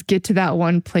like, just get to that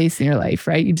one place in your life,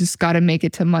 right? You just got to make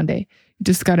it to Monday. You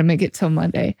just got to make it till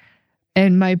Monday.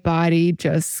 And my body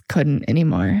just couldn't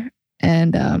anymore.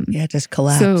 And it just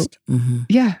collapsed. So,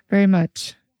 yeah, very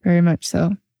much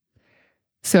so.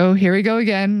 So here we go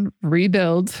again,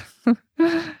 rebuild.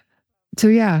 So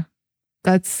yeah,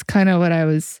 that's kind of what I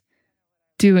was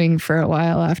doing for a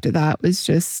while after that, was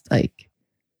just like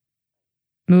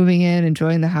moving in,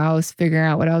 enjoying the house, figuring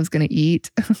out what I was going to eat.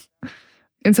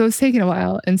 And so it's taking a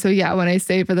while. And so, yeah, when I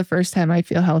say for the first time I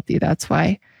feel healthy, that's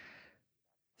why.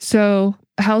 So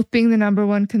health being the number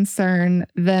one concern.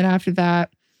 Then after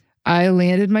that, I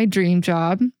landed my dream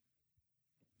job.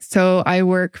 So I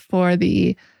work for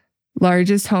the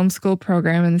largest homeschool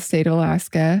program in the state of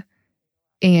Alaska,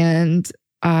 and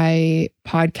I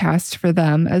podcast for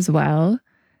them as well.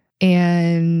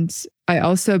 And I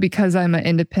also, because I'm an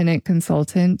independent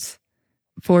consultant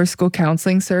for school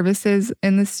counseling services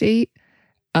in the state,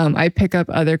 I pick up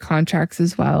other contracts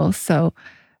as well. So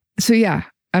yeah,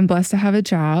 I'm blessed to have a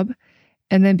job.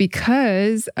 And then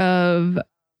because of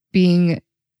being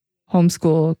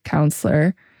homeschool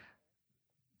counselor,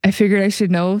 I figured I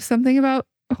should know something about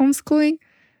homeschooling.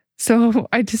 So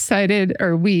I decided,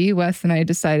 or Wes and I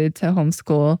decided to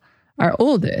homeschool our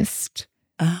oldest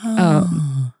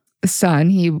son.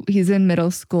 He's in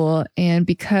middle school. And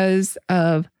because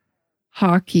of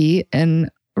hockey in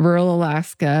rural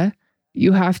Alaska,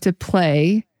 you have to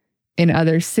play in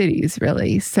other cities,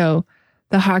 really. So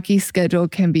the hockey schedule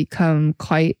can become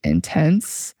quite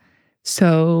intense.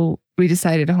 So we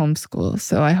decided to homeschool.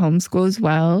 So I homeschool as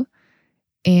well.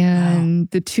 And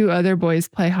the 2 other boys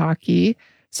play hockey.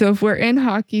 So if we're in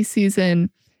hockey season,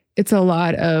 it's a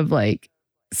lot of like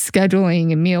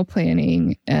scheduling and meal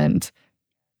planning and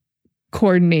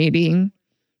coordinating.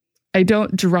 I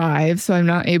don't drive, so I'm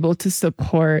not able to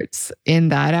support in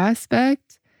that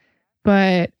aspect.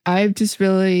 But I've just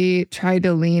really tried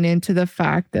to lean into the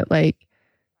fact that like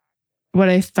what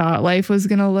I thought life was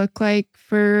going to look like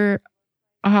for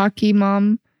a hockey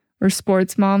mom or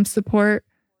sports mom support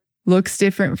looks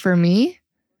different for me,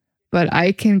 but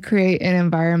I can create an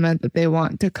environment that they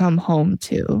want to come home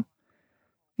to.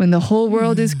 When the whole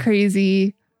world is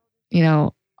crazy, you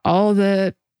know, all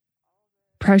the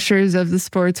pressures of the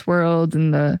sports world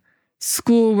and the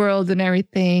school world and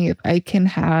everything, if I can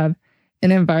have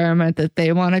an environment that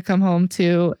they want to come home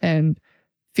to and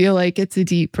feel like it's a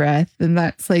deep breath, then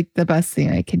that's like the best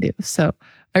thing I can do. So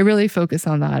I really focus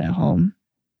on that at home.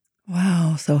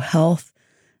 Wow. So health,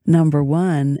 number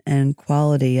one, and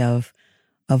quality of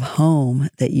home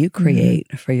that you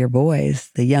create for your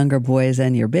boys, the younger boys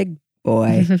and your big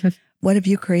boy. What have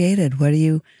you created? What are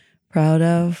you proud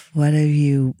of? What have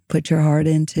you put your heart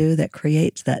into that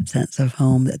creates that sense of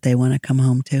home that they want to come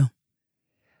home to?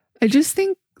 I just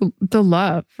think the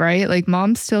love, right? Like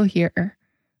mom's still here.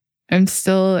 I'm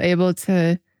still able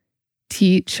to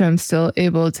teach. I'm still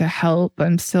able to help.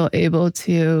 I'm still able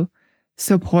to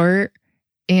support.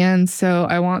 And so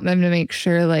I want them to make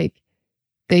sure like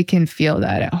they can feel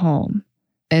that at home.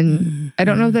 And I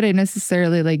don't know that I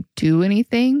necessarily like do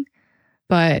anything,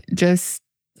 but just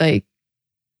like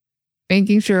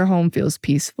making sure home feels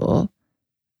peaceful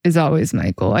is always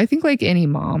my goal. I think like any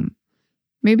mom,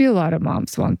 maybe a lot of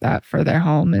moms want that for their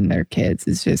home and their kids.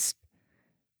 Is just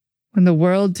when the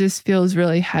world just feels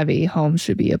really heavy, home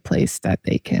should be a place that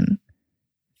they can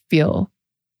feel,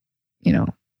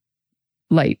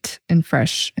 light and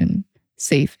fresh and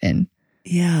safe in.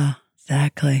 Yeah,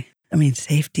 exactly. I mean,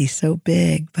 safety's so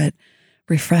big, but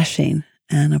refreshing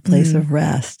and a place of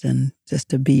rest and just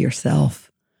to be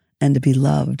yourself and to be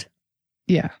loved.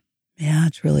 Yeah. Yeah,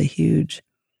 it's really huge.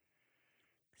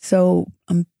 So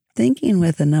I'm thinking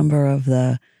with a number of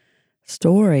the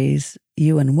stories,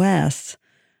 you and Wes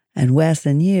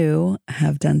and you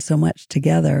have done so much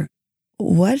together.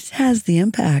 What has the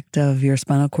impact of your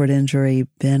spinal cord injury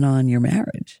been on your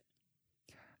marriage?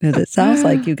 It sounds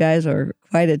like you guys are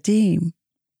quite a team.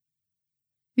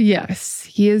 Yes,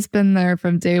 he has been there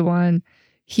from day one.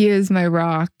 He is my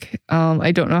rock.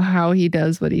 I don't know how he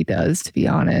does what he does, to be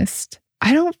honest.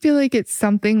 I don't feel like it's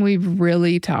something we've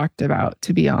really talked about,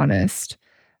 to be honest.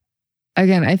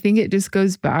 Again, I think it just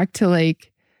goes back to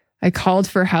like, I called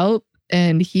for help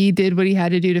and he did what he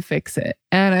had to do to fix it.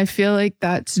 And I feel like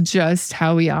that's just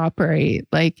how we operate.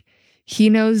 Like, he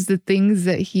knows the things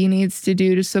that he needs to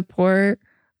do to support.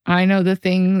 I know the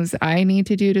things I need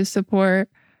to do to support.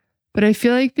 But I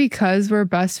feel like because we're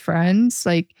best friends,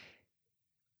 like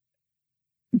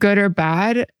good or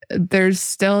bad, there's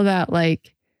still that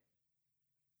like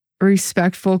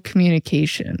respectful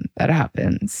communication that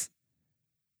happens.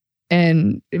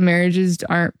 And marriages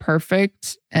aren't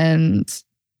perfect and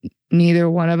neither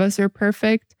one of us are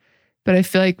perfect, but I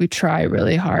feel like we try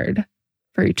really hard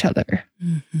for each other.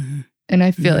 And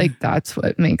I feel like that's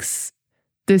what makes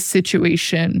this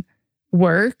situation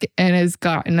work and has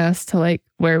gotten us to like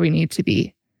where we need to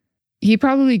be. He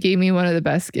probably gave me one of the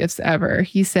best gifts ever.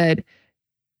 He said,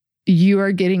 "You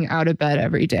are getting out of bed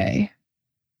every day."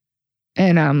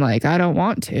 And I'm like, I don't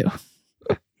want to.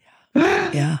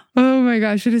 Yeah. Oh my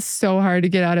gosh, it is so hard to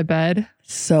get out of bed.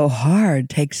 So hard,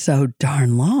 takes so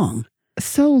darn long.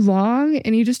 So long,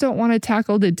 and you just don't want to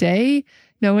tackle the day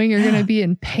knowing you're going to be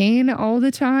in pain all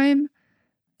the time.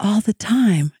 All the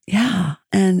time. Yeah.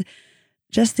 And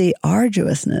just the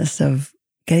arduousness of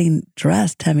getting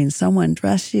dressed, having someone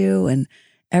dress you and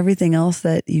everything else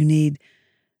that you need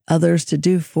others to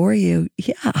do for you.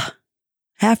 Yeah.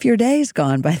 Half your day's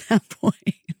gone by that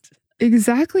point.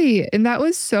 Exactly. And that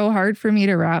was so hard for me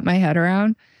to wrap my head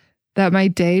around, that my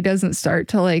day doesn't start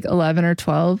till like 11 or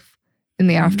 12 in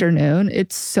the afternoon.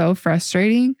 It's so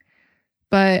frustrating.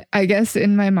 But I guess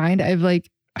in my mind, I've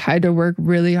like had to work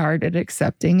really hard at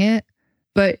accepting it.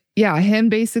 But yeah, him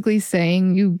basically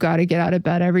saying you got to get out of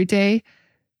bed every day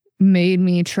made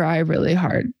me try really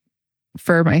hard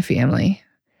for my family.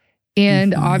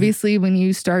 And obviously, when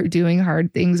you start doing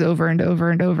hard things over and over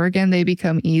and over again, they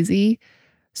become easy.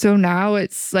 So now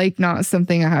it's like not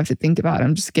something I have to think about.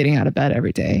 I'm just getting out of bed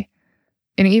every day.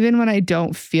 And even when I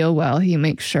don't feel well, he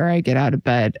makes sure I get out of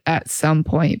bed at some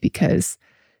point because,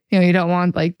 you don't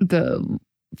want like the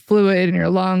fluid in your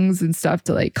lungs and stuff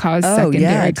to like cause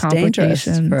secondary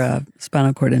complications. Dangerous for a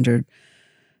spinal cord injured,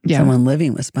 someone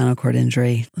living with spinal cord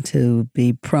injury to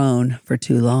be prone for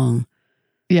too long.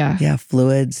 Yeah. Yeah.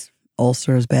 Fluids,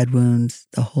 ulcers, bed wounds,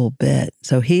 the whole bit.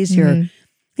 So he's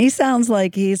he sounds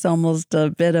like he's almost a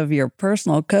bit of your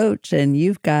personal coach, and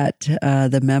you've got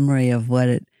the memory of what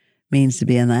it means to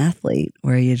be an athlete,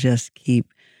 where you just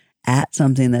keep at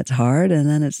something that's hard and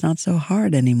then it's not so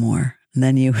hard anymore. And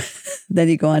then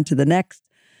you go on to the next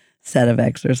set of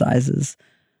exercises.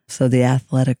 So the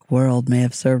athletic world may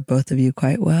have served both of you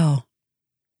quite well.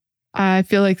 I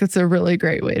feel like that's a really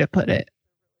great way to put it.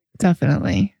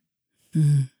 Definitely.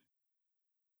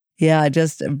 Yeah,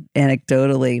 just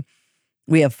anecdotally,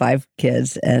 we have 5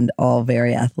 kids and all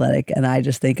very athletic. And I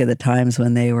just think of the times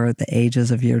when they were the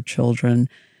ages of your children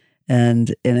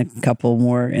and in a couple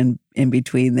more in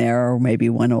between there, or maybe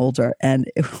one older. And,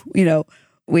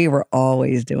 we were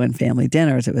always doing family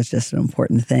dinners. It was just an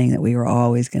important thing that we were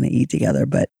always going to eat together.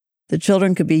 But the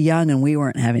children could be young and we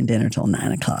weren't having dinner till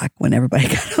 9 o'clock when everybody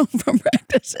got home from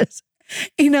practices.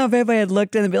 If everybody had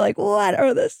looked in and be like, what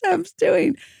are the Sims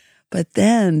doing? But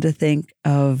then to think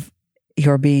of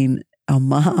your being a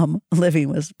mom living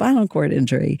with spinal cord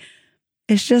injury,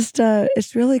 it's just,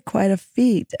 it's really quite a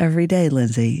feat every day,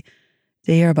 Lindsay,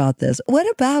 to hear about this. What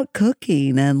about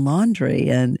cooking and laundry?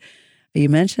 And you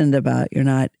mentioned about you're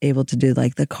not able to do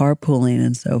like the carpooling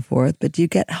and so forth, but do you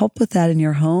get help with that in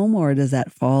your home, or does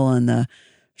that fall on the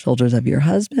shoulders of your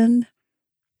husband?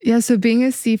 Yeah, so being a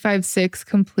C5-6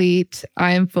 complete,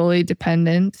 I am fully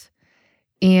dependent.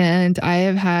 And I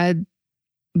have had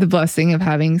the blessing of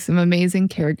having some amazing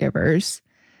caregivers.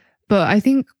 But I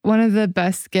think one of the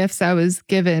best gifts I was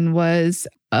given was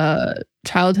a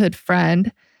childhood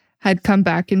friend had come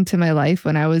back into my life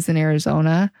when I was in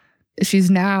Arizona. She's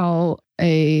now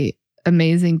a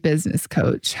amazing business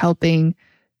coach, helping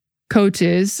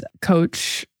coaches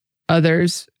coach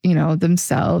others,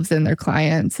 themselves and their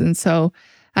clients. And so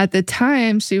at the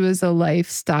time, she was a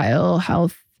lifestyle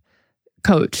health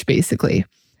coach, basically.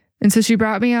 And so she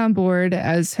brought me on board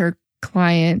as her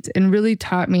client and really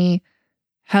taught me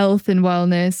health and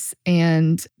wellness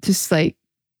and just like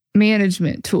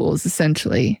management tools,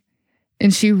 essentially.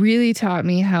 And she really taught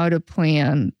me how to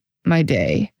plan my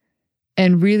day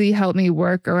and really helped me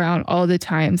work around all the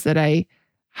times that I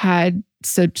had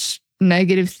such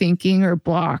negative thinking or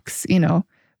blocks.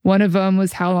 One of them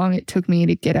was how long it took me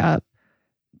to get up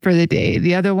for the day.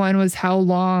 The other one was how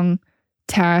long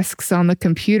tasks on the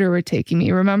computer were taking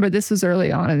me. Remember, this was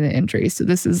early on in the injury. So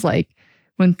this is like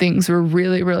when things were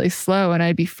really, really slow, and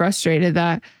I'd be frustrated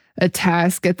that a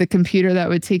task at the computer that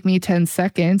would take me 10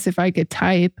 seconds if I could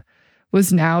type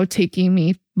was now taking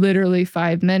me literally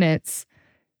 5 minutes.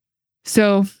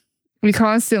 So we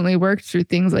constantly worked through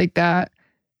things like that.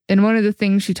 And one of the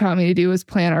things she taught me to do was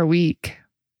plan our week.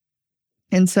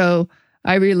 And so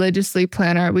I religiously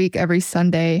plan our week every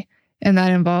Sunday, and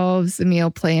that involves the meal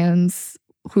plans,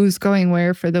 who's going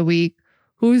where for the week,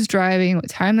 who's driving, what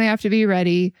time they have to be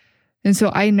ready. And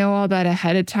so I know all that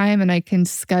ahead of time, and I can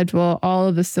schedule all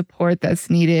of the support that's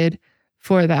needed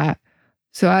for that.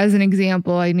 So as an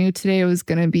example, I knew today was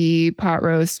going to be pot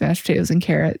roast, mashed potatoes, and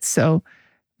carrots. So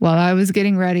while I was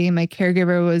getting ready, my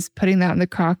caregiver was putting that in the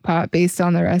crock pot based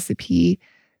on the recipe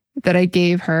that I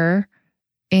gave her.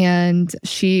 And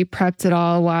she prepped it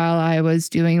all while I was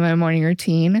doing my morning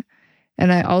routine.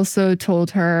 And I also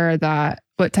told her that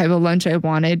what type of lunch I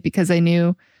wanted, because I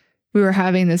knew we were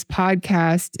having this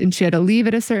podcast and she had to leave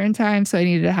at a certain time. So I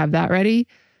needed to have that ready.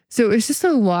 So it was just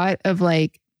a lot of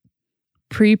like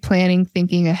pre-planning,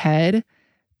 thinking ahead.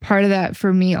 Part of that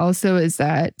for me also is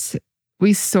that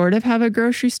we sort of have a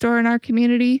grocery store in our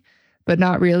community, but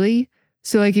not really.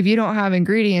 So like if you don't have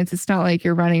ingredients, it's not like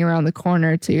you're running around the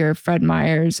corner to your Fred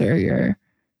Meyer's or your,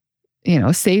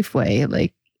 Safeway.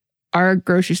 Like our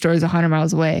grocery store is 100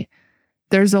 miles away.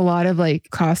 There's a lot of like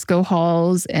Costco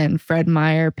hauls and Fred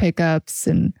Meyer pickups.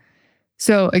 And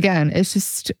so again, it's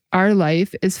just our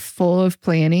life is full of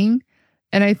planning.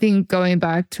 And I think going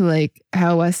back to like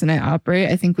how Wes and I operate,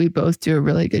 I think we both do a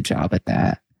really good job at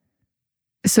that.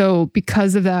 So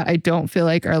because of that, I don't feel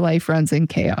like our life runs in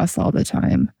chaos all the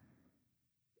time.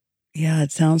 Yeah,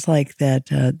 it sounds like that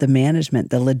the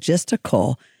management, the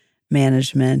logistical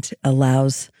management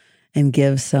allows and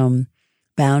gives some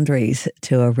boundaries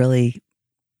to a really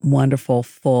wonderful,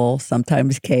 full,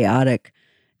 sometimes chaotic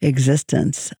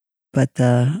existence. But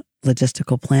the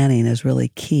logistical planning is really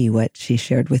key, what she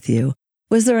shared with you.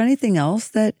 Was there anything else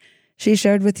that she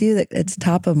shared with you that it's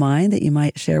top of mind that you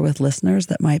might share with listeners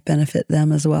that might benefit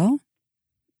them as well?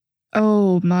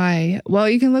 Oh my. Well,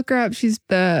 you can look her up. She's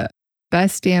the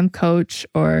Best Damn Coach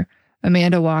or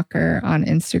Amanda Walker on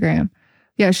Instagram.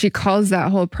 Yeah, she calls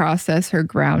that whole process her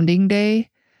grounding day.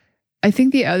 I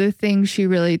think the other thing she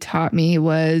really taught me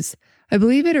was, I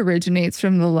believe it originates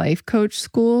from the life coach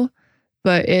school,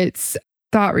 but it's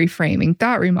thought reframing,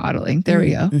 thought remodeling. There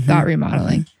we go. Mm-hmm. Thought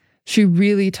remodeling. Mm-hmm. She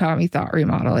really taught me thought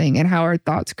remodeling and how our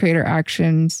thoughts create our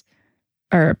actions,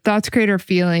 or thoughts create our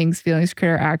feelings, feelings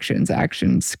create our actions,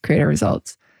 actions create our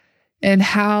results. And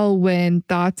how when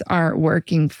thoughts aren't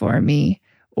working for me,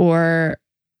 or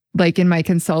like in my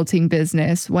consulting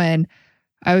business, when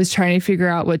I was trying to figure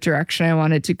out what direction I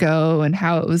wanted to go and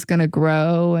how it was going to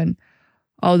grow and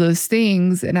all those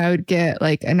things, and I would get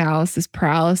like analysis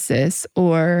paralysis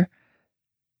or,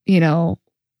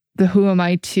 the who am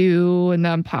I to and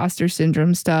the imposter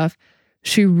syndrome stuff.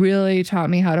 She really taught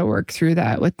me how to work through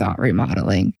that with thought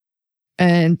remodeling.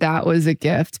 And that was a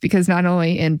gift, because not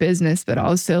only in business, but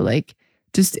also like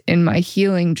just in my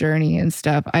healing journey and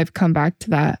stuff, I've come back to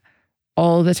that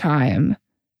all the time.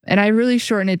 And I really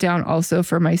shorten it down also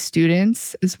for my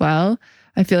students as well.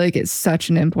 I feel like it's such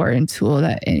an important tool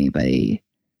that anybody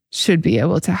should be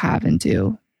able to have and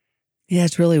do. Yeah,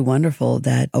 it's really wonderful,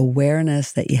 that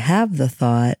awareness that you have the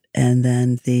thought and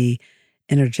then the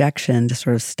interjection to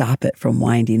sort of stop it from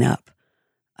winding up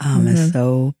is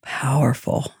so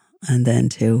powerful. And then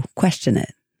to question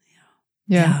it.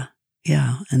 Yeah.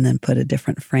 And then put a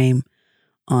different frame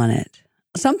on it.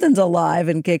 Something's alive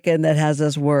and kicking that has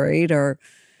us worried or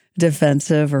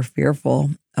defensive or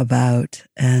fearful. about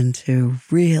and to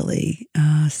really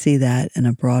see that in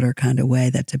a broader kind of way.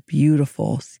 That's a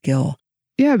beautiful skill.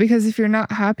 Yeah, because if you're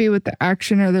not happy with the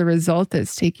action or the result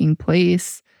that's taking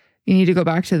place, you need to go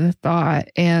back to the thought.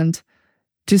 And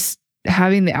just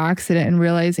having the accident and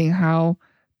realizing how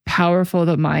powerful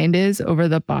the mind is over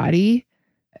the body,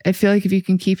 I feel like if you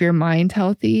can keep your mind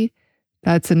healthy,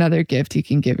 that's another gift you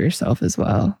can give yourself as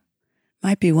well.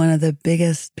 Might be one of the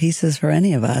biggest pieces for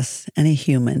any of us, any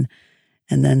human.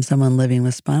 And then someone living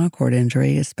with spinal cord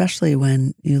injury, especially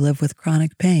when you live with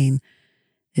chronic pain,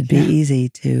 it'd be easy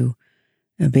to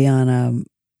be on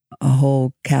a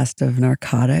whole cast of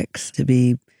narcotics, to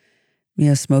be,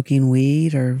 smoking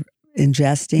weed or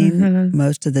ingesting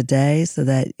most of the day so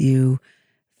that you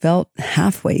felt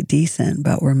halfway decent,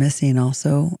 but were missing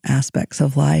also aspects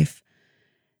of life.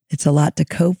 It's a lot to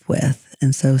cope with.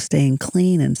 And so staying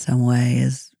clean in some way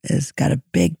is got a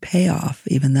big payoff,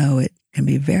 even though it can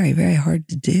be very, very hard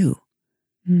to do.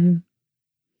 Mm-hmm.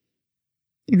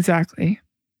 Exactly.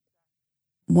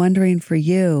 Wondering for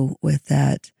you, with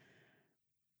that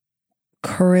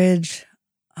courage,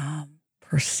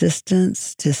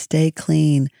 persistence to stay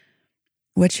clean,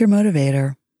 what's your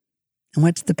motivator and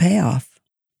what's the payoff?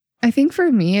 I think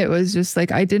for me, it was just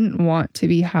like, I didn't want to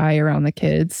be high around the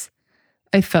kids.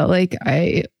 I felt like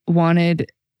I wanted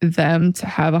them to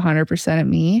have 100% of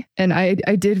me. And I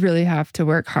did really have to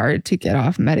work hard to get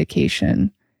off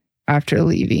medication after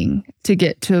leaving, to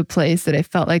get to a place that I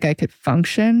felt like I could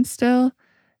function still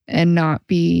and not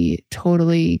be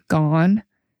totally gone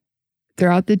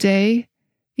throughout the day.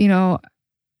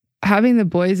 Having the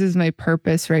boys as my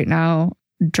purpose right now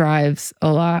drives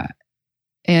a lot.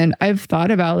 And I've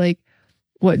thought about, like,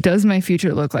 what does my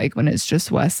future look like when it's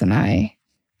just Wes and I,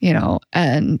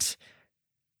 and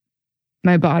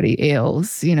my body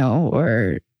ails,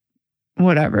 or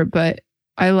whatever. But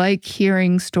I like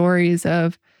hearing stories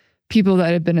of people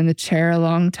that have been in the chair a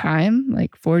long time,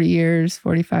 like 40 years,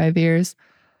 45 years.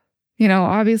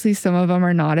 Obviously some of them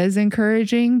are not as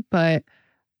encouraging, but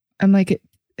I'm like,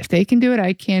 if they can do it,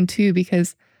 I can too,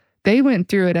 because they went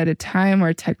through it at a time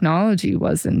where technology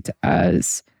wasn't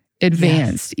as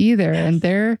advanced either. And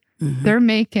they're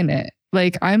making it.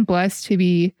 Like, I'm blessed to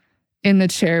be in the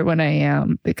chair when I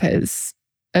am, because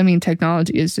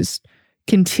technology is just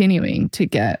continuing to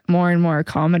get more and more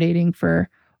accommodating for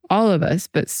all of us,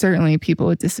 but certainly people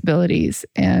with disabilities.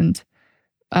 And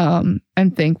I'm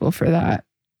thankful for that.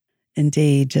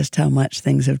 Indeed, just how much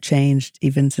things have changed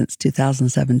even since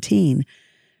 2017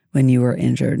 when you were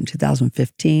injured. In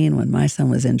 2015, when my son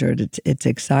was injured, it's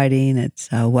exciting. It's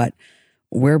what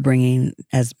we're bringing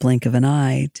as blink of an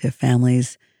eye to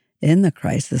families in the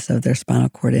crisis of their spinal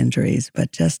cord injuries.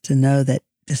 But just to know that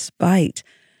despite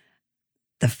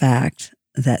the fact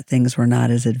that things were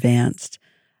not as advanced,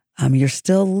 you're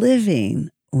still living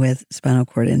with spinal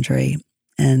cord injury,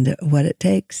 and what it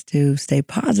takes to stay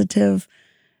positive,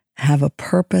 have a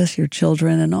purpose, your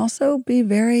children, and also be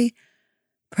very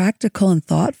practical and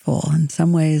thoughtful. In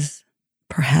some ways,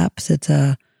 perhaps it's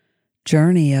a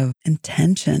journey of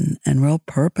intention and real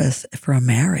purpose for a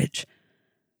marriage,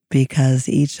 because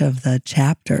each of the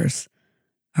chapters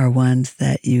are ones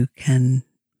that you can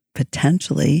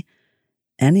potentially,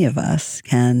 any of us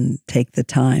can take the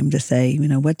time to say,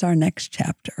 what's our next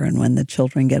chapter? And when the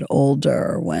children get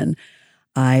older, when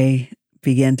I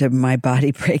begin to, my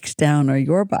body breaks down or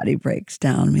your body breaks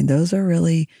down. Those are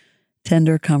really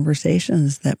tender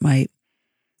conversations that might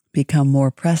become more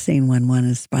pressing when one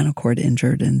is spinal cord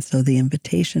injured. And so the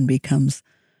invitation becomes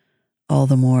all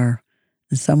the more,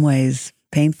 in some ways,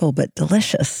 painful but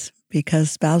delicious,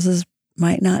 because spouses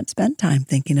might not spend time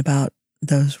thinking about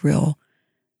those real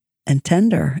and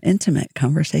tender, intimate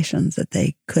conversations that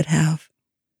they could have.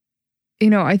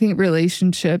 I think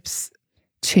relationships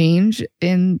change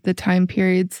in the time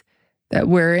periods that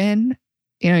we're in.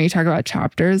 You talk about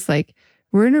chapters, like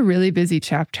we're in a really busy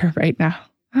chapter right now.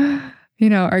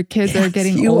 Our kids are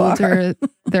getting older,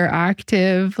 they're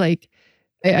active. Like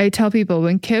I tell people,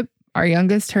 when Kip, our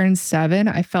youngest, turned 7,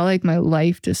 I felt like my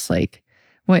life just like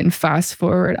went and fast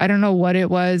forward. I don't know what it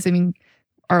was.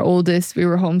 Our oldest, we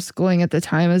were homeschooling at the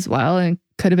time as well, and it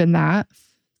could have been that.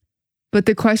 But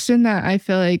the question that I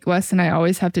feel like Wes and I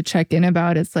always have to check in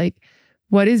about is like,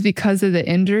 what is because of the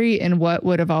injury and what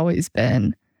would have always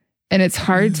been? And it's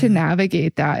hard to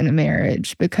navigate that in a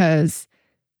marriage because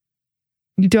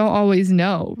you don't always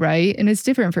know, right? And it's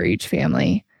different for each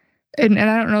family. And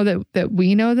I don't know that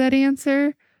we know that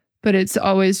answer, but it's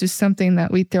always just something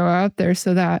that we throw out there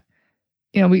so that,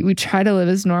 we try to live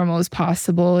as normal as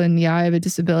possible. And yeah, I have a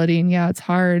disability, and yeah, it's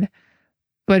hard.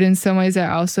 But in some ways, I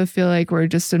also feel like we're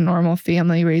just a normal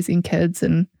family raising kids,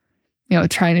 and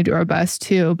trying to do our best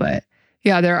too. But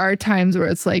yeah, there are times where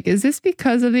it's like, is this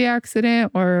because of the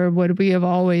accident, or would we have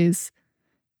always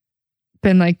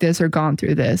been like this or gone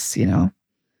through this,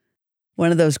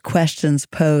 One of those questions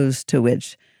posed to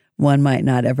which one might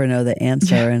not ever know the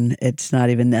answer, and it's not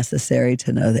even necessary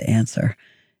to know the answer.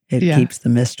 It keeps the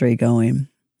mystery going.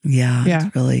 Yeah.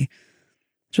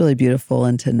 It's really beautiful.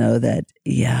 And to know that,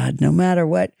 no matter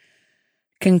what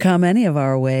can come any of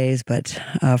our ways, but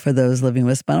for those living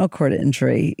with spinal cord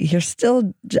injury, you're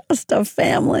still just a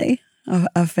family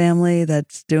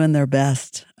that's doing their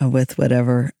best with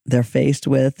whatever they're faced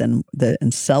with,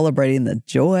 and celebrating the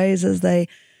joys as they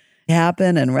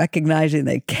happen, and recognizing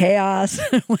the chaos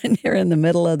when you're in the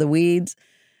middle of the weeds,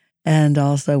 and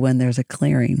also when there's a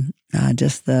clearing.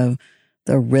 Just the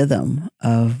rhythm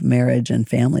of marriage and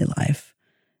family life.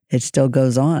 It still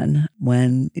goes on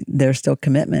when there's still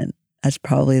commitment. That's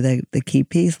probably the key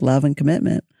piece, love and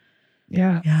commitment.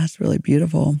 Yeah. Yeah, it's really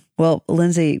beautiful. Well,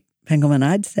 Lindsay Pinkelman,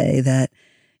 I'd say that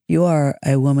you are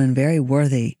a woman very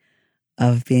worthy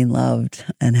of being loved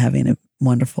and having a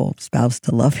wonderful spouse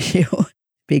to love you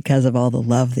because of all the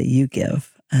love that you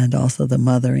give, and also the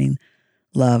mothering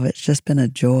love. It's just been a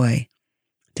joy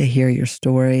to hear your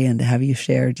story and to have you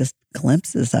share just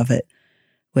glimpses of it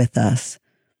with us.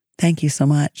 Thank you so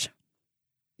much.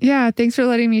 Yeah, thanks for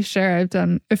letting me share. I've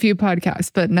done a few podcasts,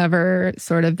 but never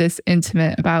sort of this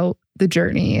intimate about the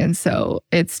journey. And so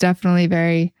it's definitely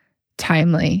very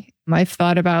timely. I've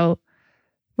thought about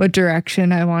what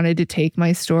direction I wanted to take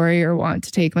my story, or want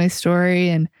to take my story.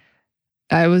 And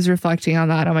I was reflecting on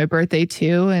that on my birthday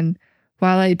too. And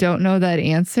while I don't know that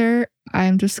answer,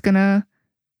 I'm just going to,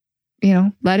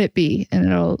 let it be,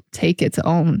 and it'll take its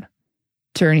own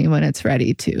journey when it's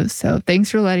ready to. So thanks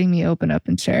for letting me open up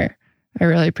and share. I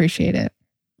really appreciate it.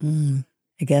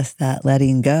 I guess that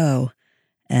letting go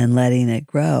and letting it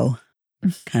grow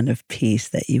kind of piece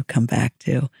that you come back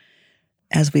to.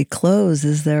 As we close,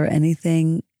 is there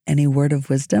any word of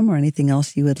wisdom or anything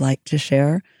else you would like to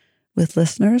share with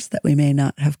listeners that we may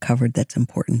not have covered that's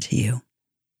important to you?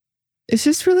 It's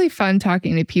just really fun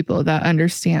talking to people that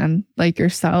understand, like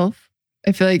yourself.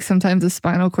 I feel like sometimes a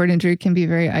spinal cord injury can be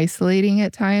very isolating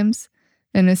at times,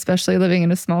 and especially living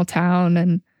in a small town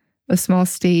and a small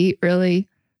state, really.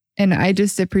 And I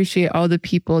just appreciate all the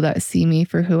people that see me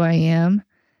for who I am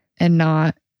and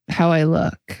not how I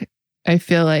look. I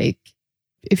feel like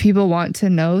if people want to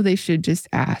know, they should just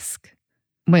ask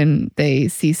when they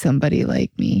see somebody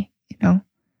like me,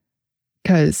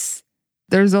 because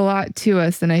there's a lot to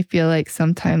us, and I feel like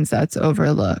sometimes that's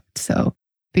overlooked. So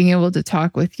being able to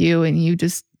talk with you and you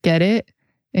just get it,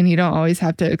 and you don't always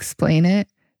have to explain it,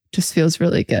 just feels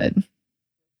really good.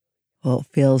 Well,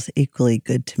 it feels equally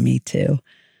good to me too.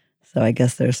 So I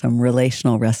guess there's some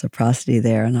relational reciprocity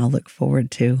there, and I'll look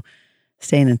forward to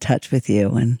staying in touch with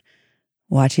you and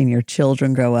watching your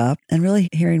children grow up and really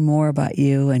hearing more about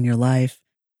you and your life.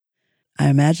 I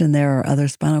imagine there are other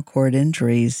spinal cord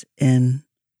injuries in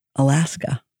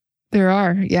Alaska. There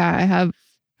are. Yeah,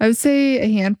 I would say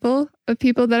a handful of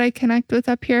people that I connect with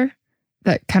up here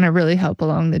that kind of really help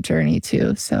along the journey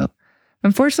too. So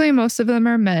unfortunately, most of them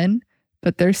are men,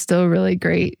 but they're still really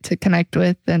great to connect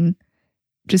with and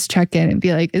just check in and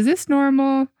be like, is this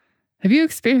normal? Have you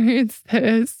experienced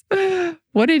this?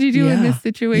 What did you do in this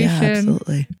situation? Yeah,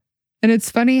 absolutely. And it's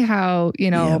funny how,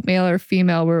 male or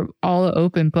female, we're all an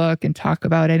open book and talk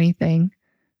about anything.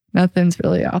 Nothing's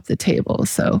really off the table.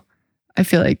 So I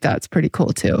feel like that's pretty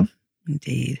cool too.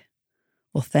 Indeed.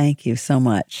 Well, thank you so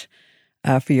much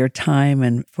for your time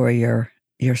and for your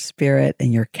spirit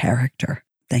and your character.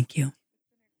 Thank you.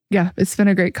 Yeah, it's been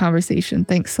a great conversation.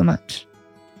 Thanks so much.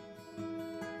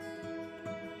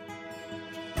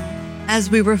 As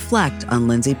we reflect on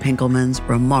Lindsay Pinkelman's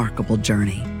remarkable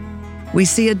journey, we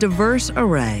see a diverse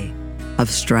array of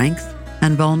strength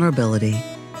and vulnerability,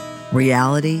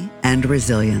 reality and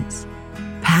resilience,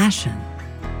 passion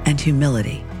and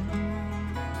humility,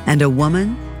 and a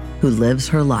woman who lives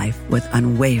her life with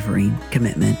unwavering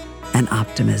commitment and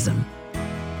optimism.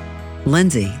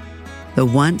 Lindsay, the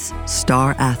once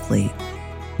star athlete,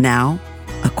 now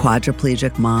a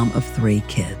quadriplegic mom of 3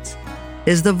 kids,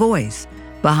 is the voice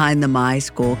behind the My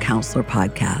School Counselor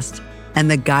podcast and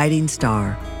the guiding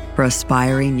star for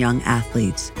aspiring young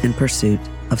athletes in pursuit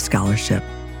of scholarship.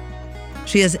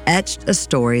 She has etched a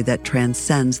story that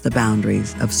transcends the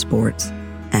boundaries of sports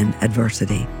and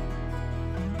adversity.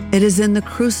 It is in the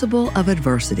crucible of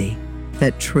adversity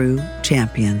that true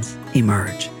champions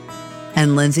emerge.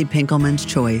 And Lindsay Pinkelman's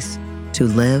choice to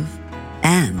live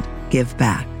and give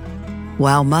back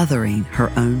while mothering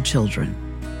her own children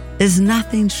is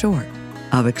nothing short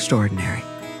of extraordinary.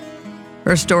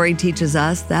 Her story teaches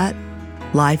us that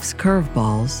Life's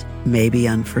curveballs may be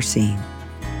unforeseen,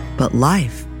 but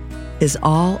life is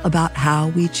all about how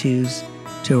we choose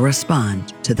to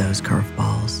respond to those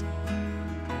curveballs.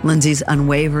 Lindsay's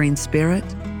unwavering spirit,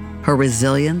 her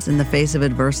resilience in the face of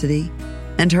adversity,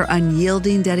 and her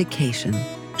unyielding dedication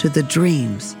to the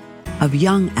dreams of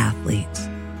young athletes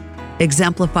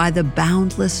exemplify the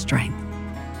boundless strength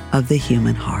of the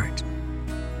human heart.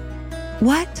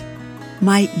 What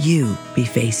might you be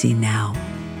facing now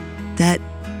that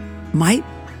might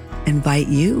invite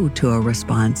you to a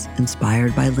response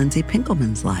inspired by Lindsay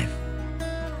Pinkelman's life?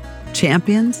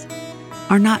 Champions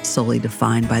are not solely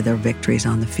defined by their victories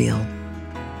on the field,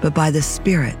 but by the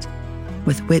spirit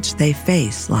with which they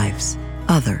face life's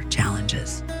other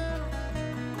challenges.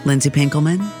 Lindsay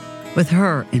Pinkelman, with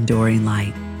her enduring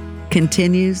light,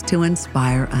 continues to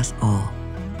inspire us all,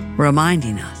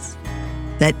 reminding us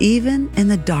that even in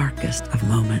the darkest of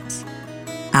moments,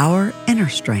 our inner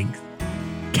strength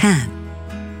can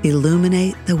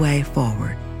illuminate the way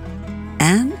forward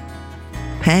and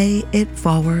pay it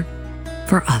forward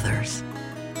for others.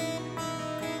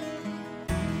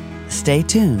 Stay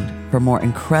tuned for more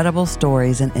incredible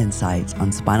stories and insights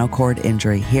on spinal cord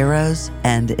injury heroes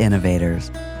and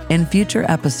innovators in future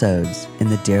episodes in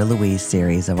the Dear Louise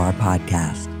series of our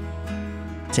podcast.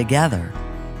 Together,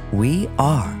 we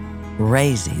are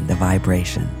raising the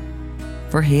vibration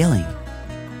for healing.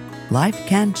 Life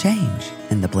can change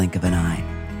in the blink of an eye.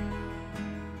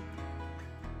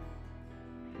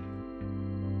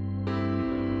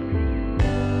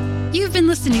 You've been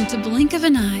listening to Blink of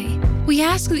an Eye. We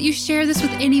ask that you share this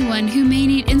with anyone who may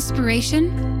need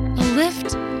inspiration, a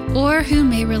lift, or who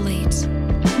may relate.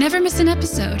 Never miss an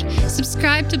episode.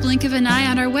 Subscribe to Blink of an Eye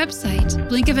on our website,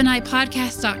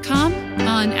 blinkofaneyepodcast.com,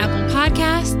 on Apple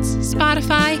Podcasts,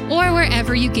 Spotify, or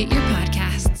wherever you get your podcasts.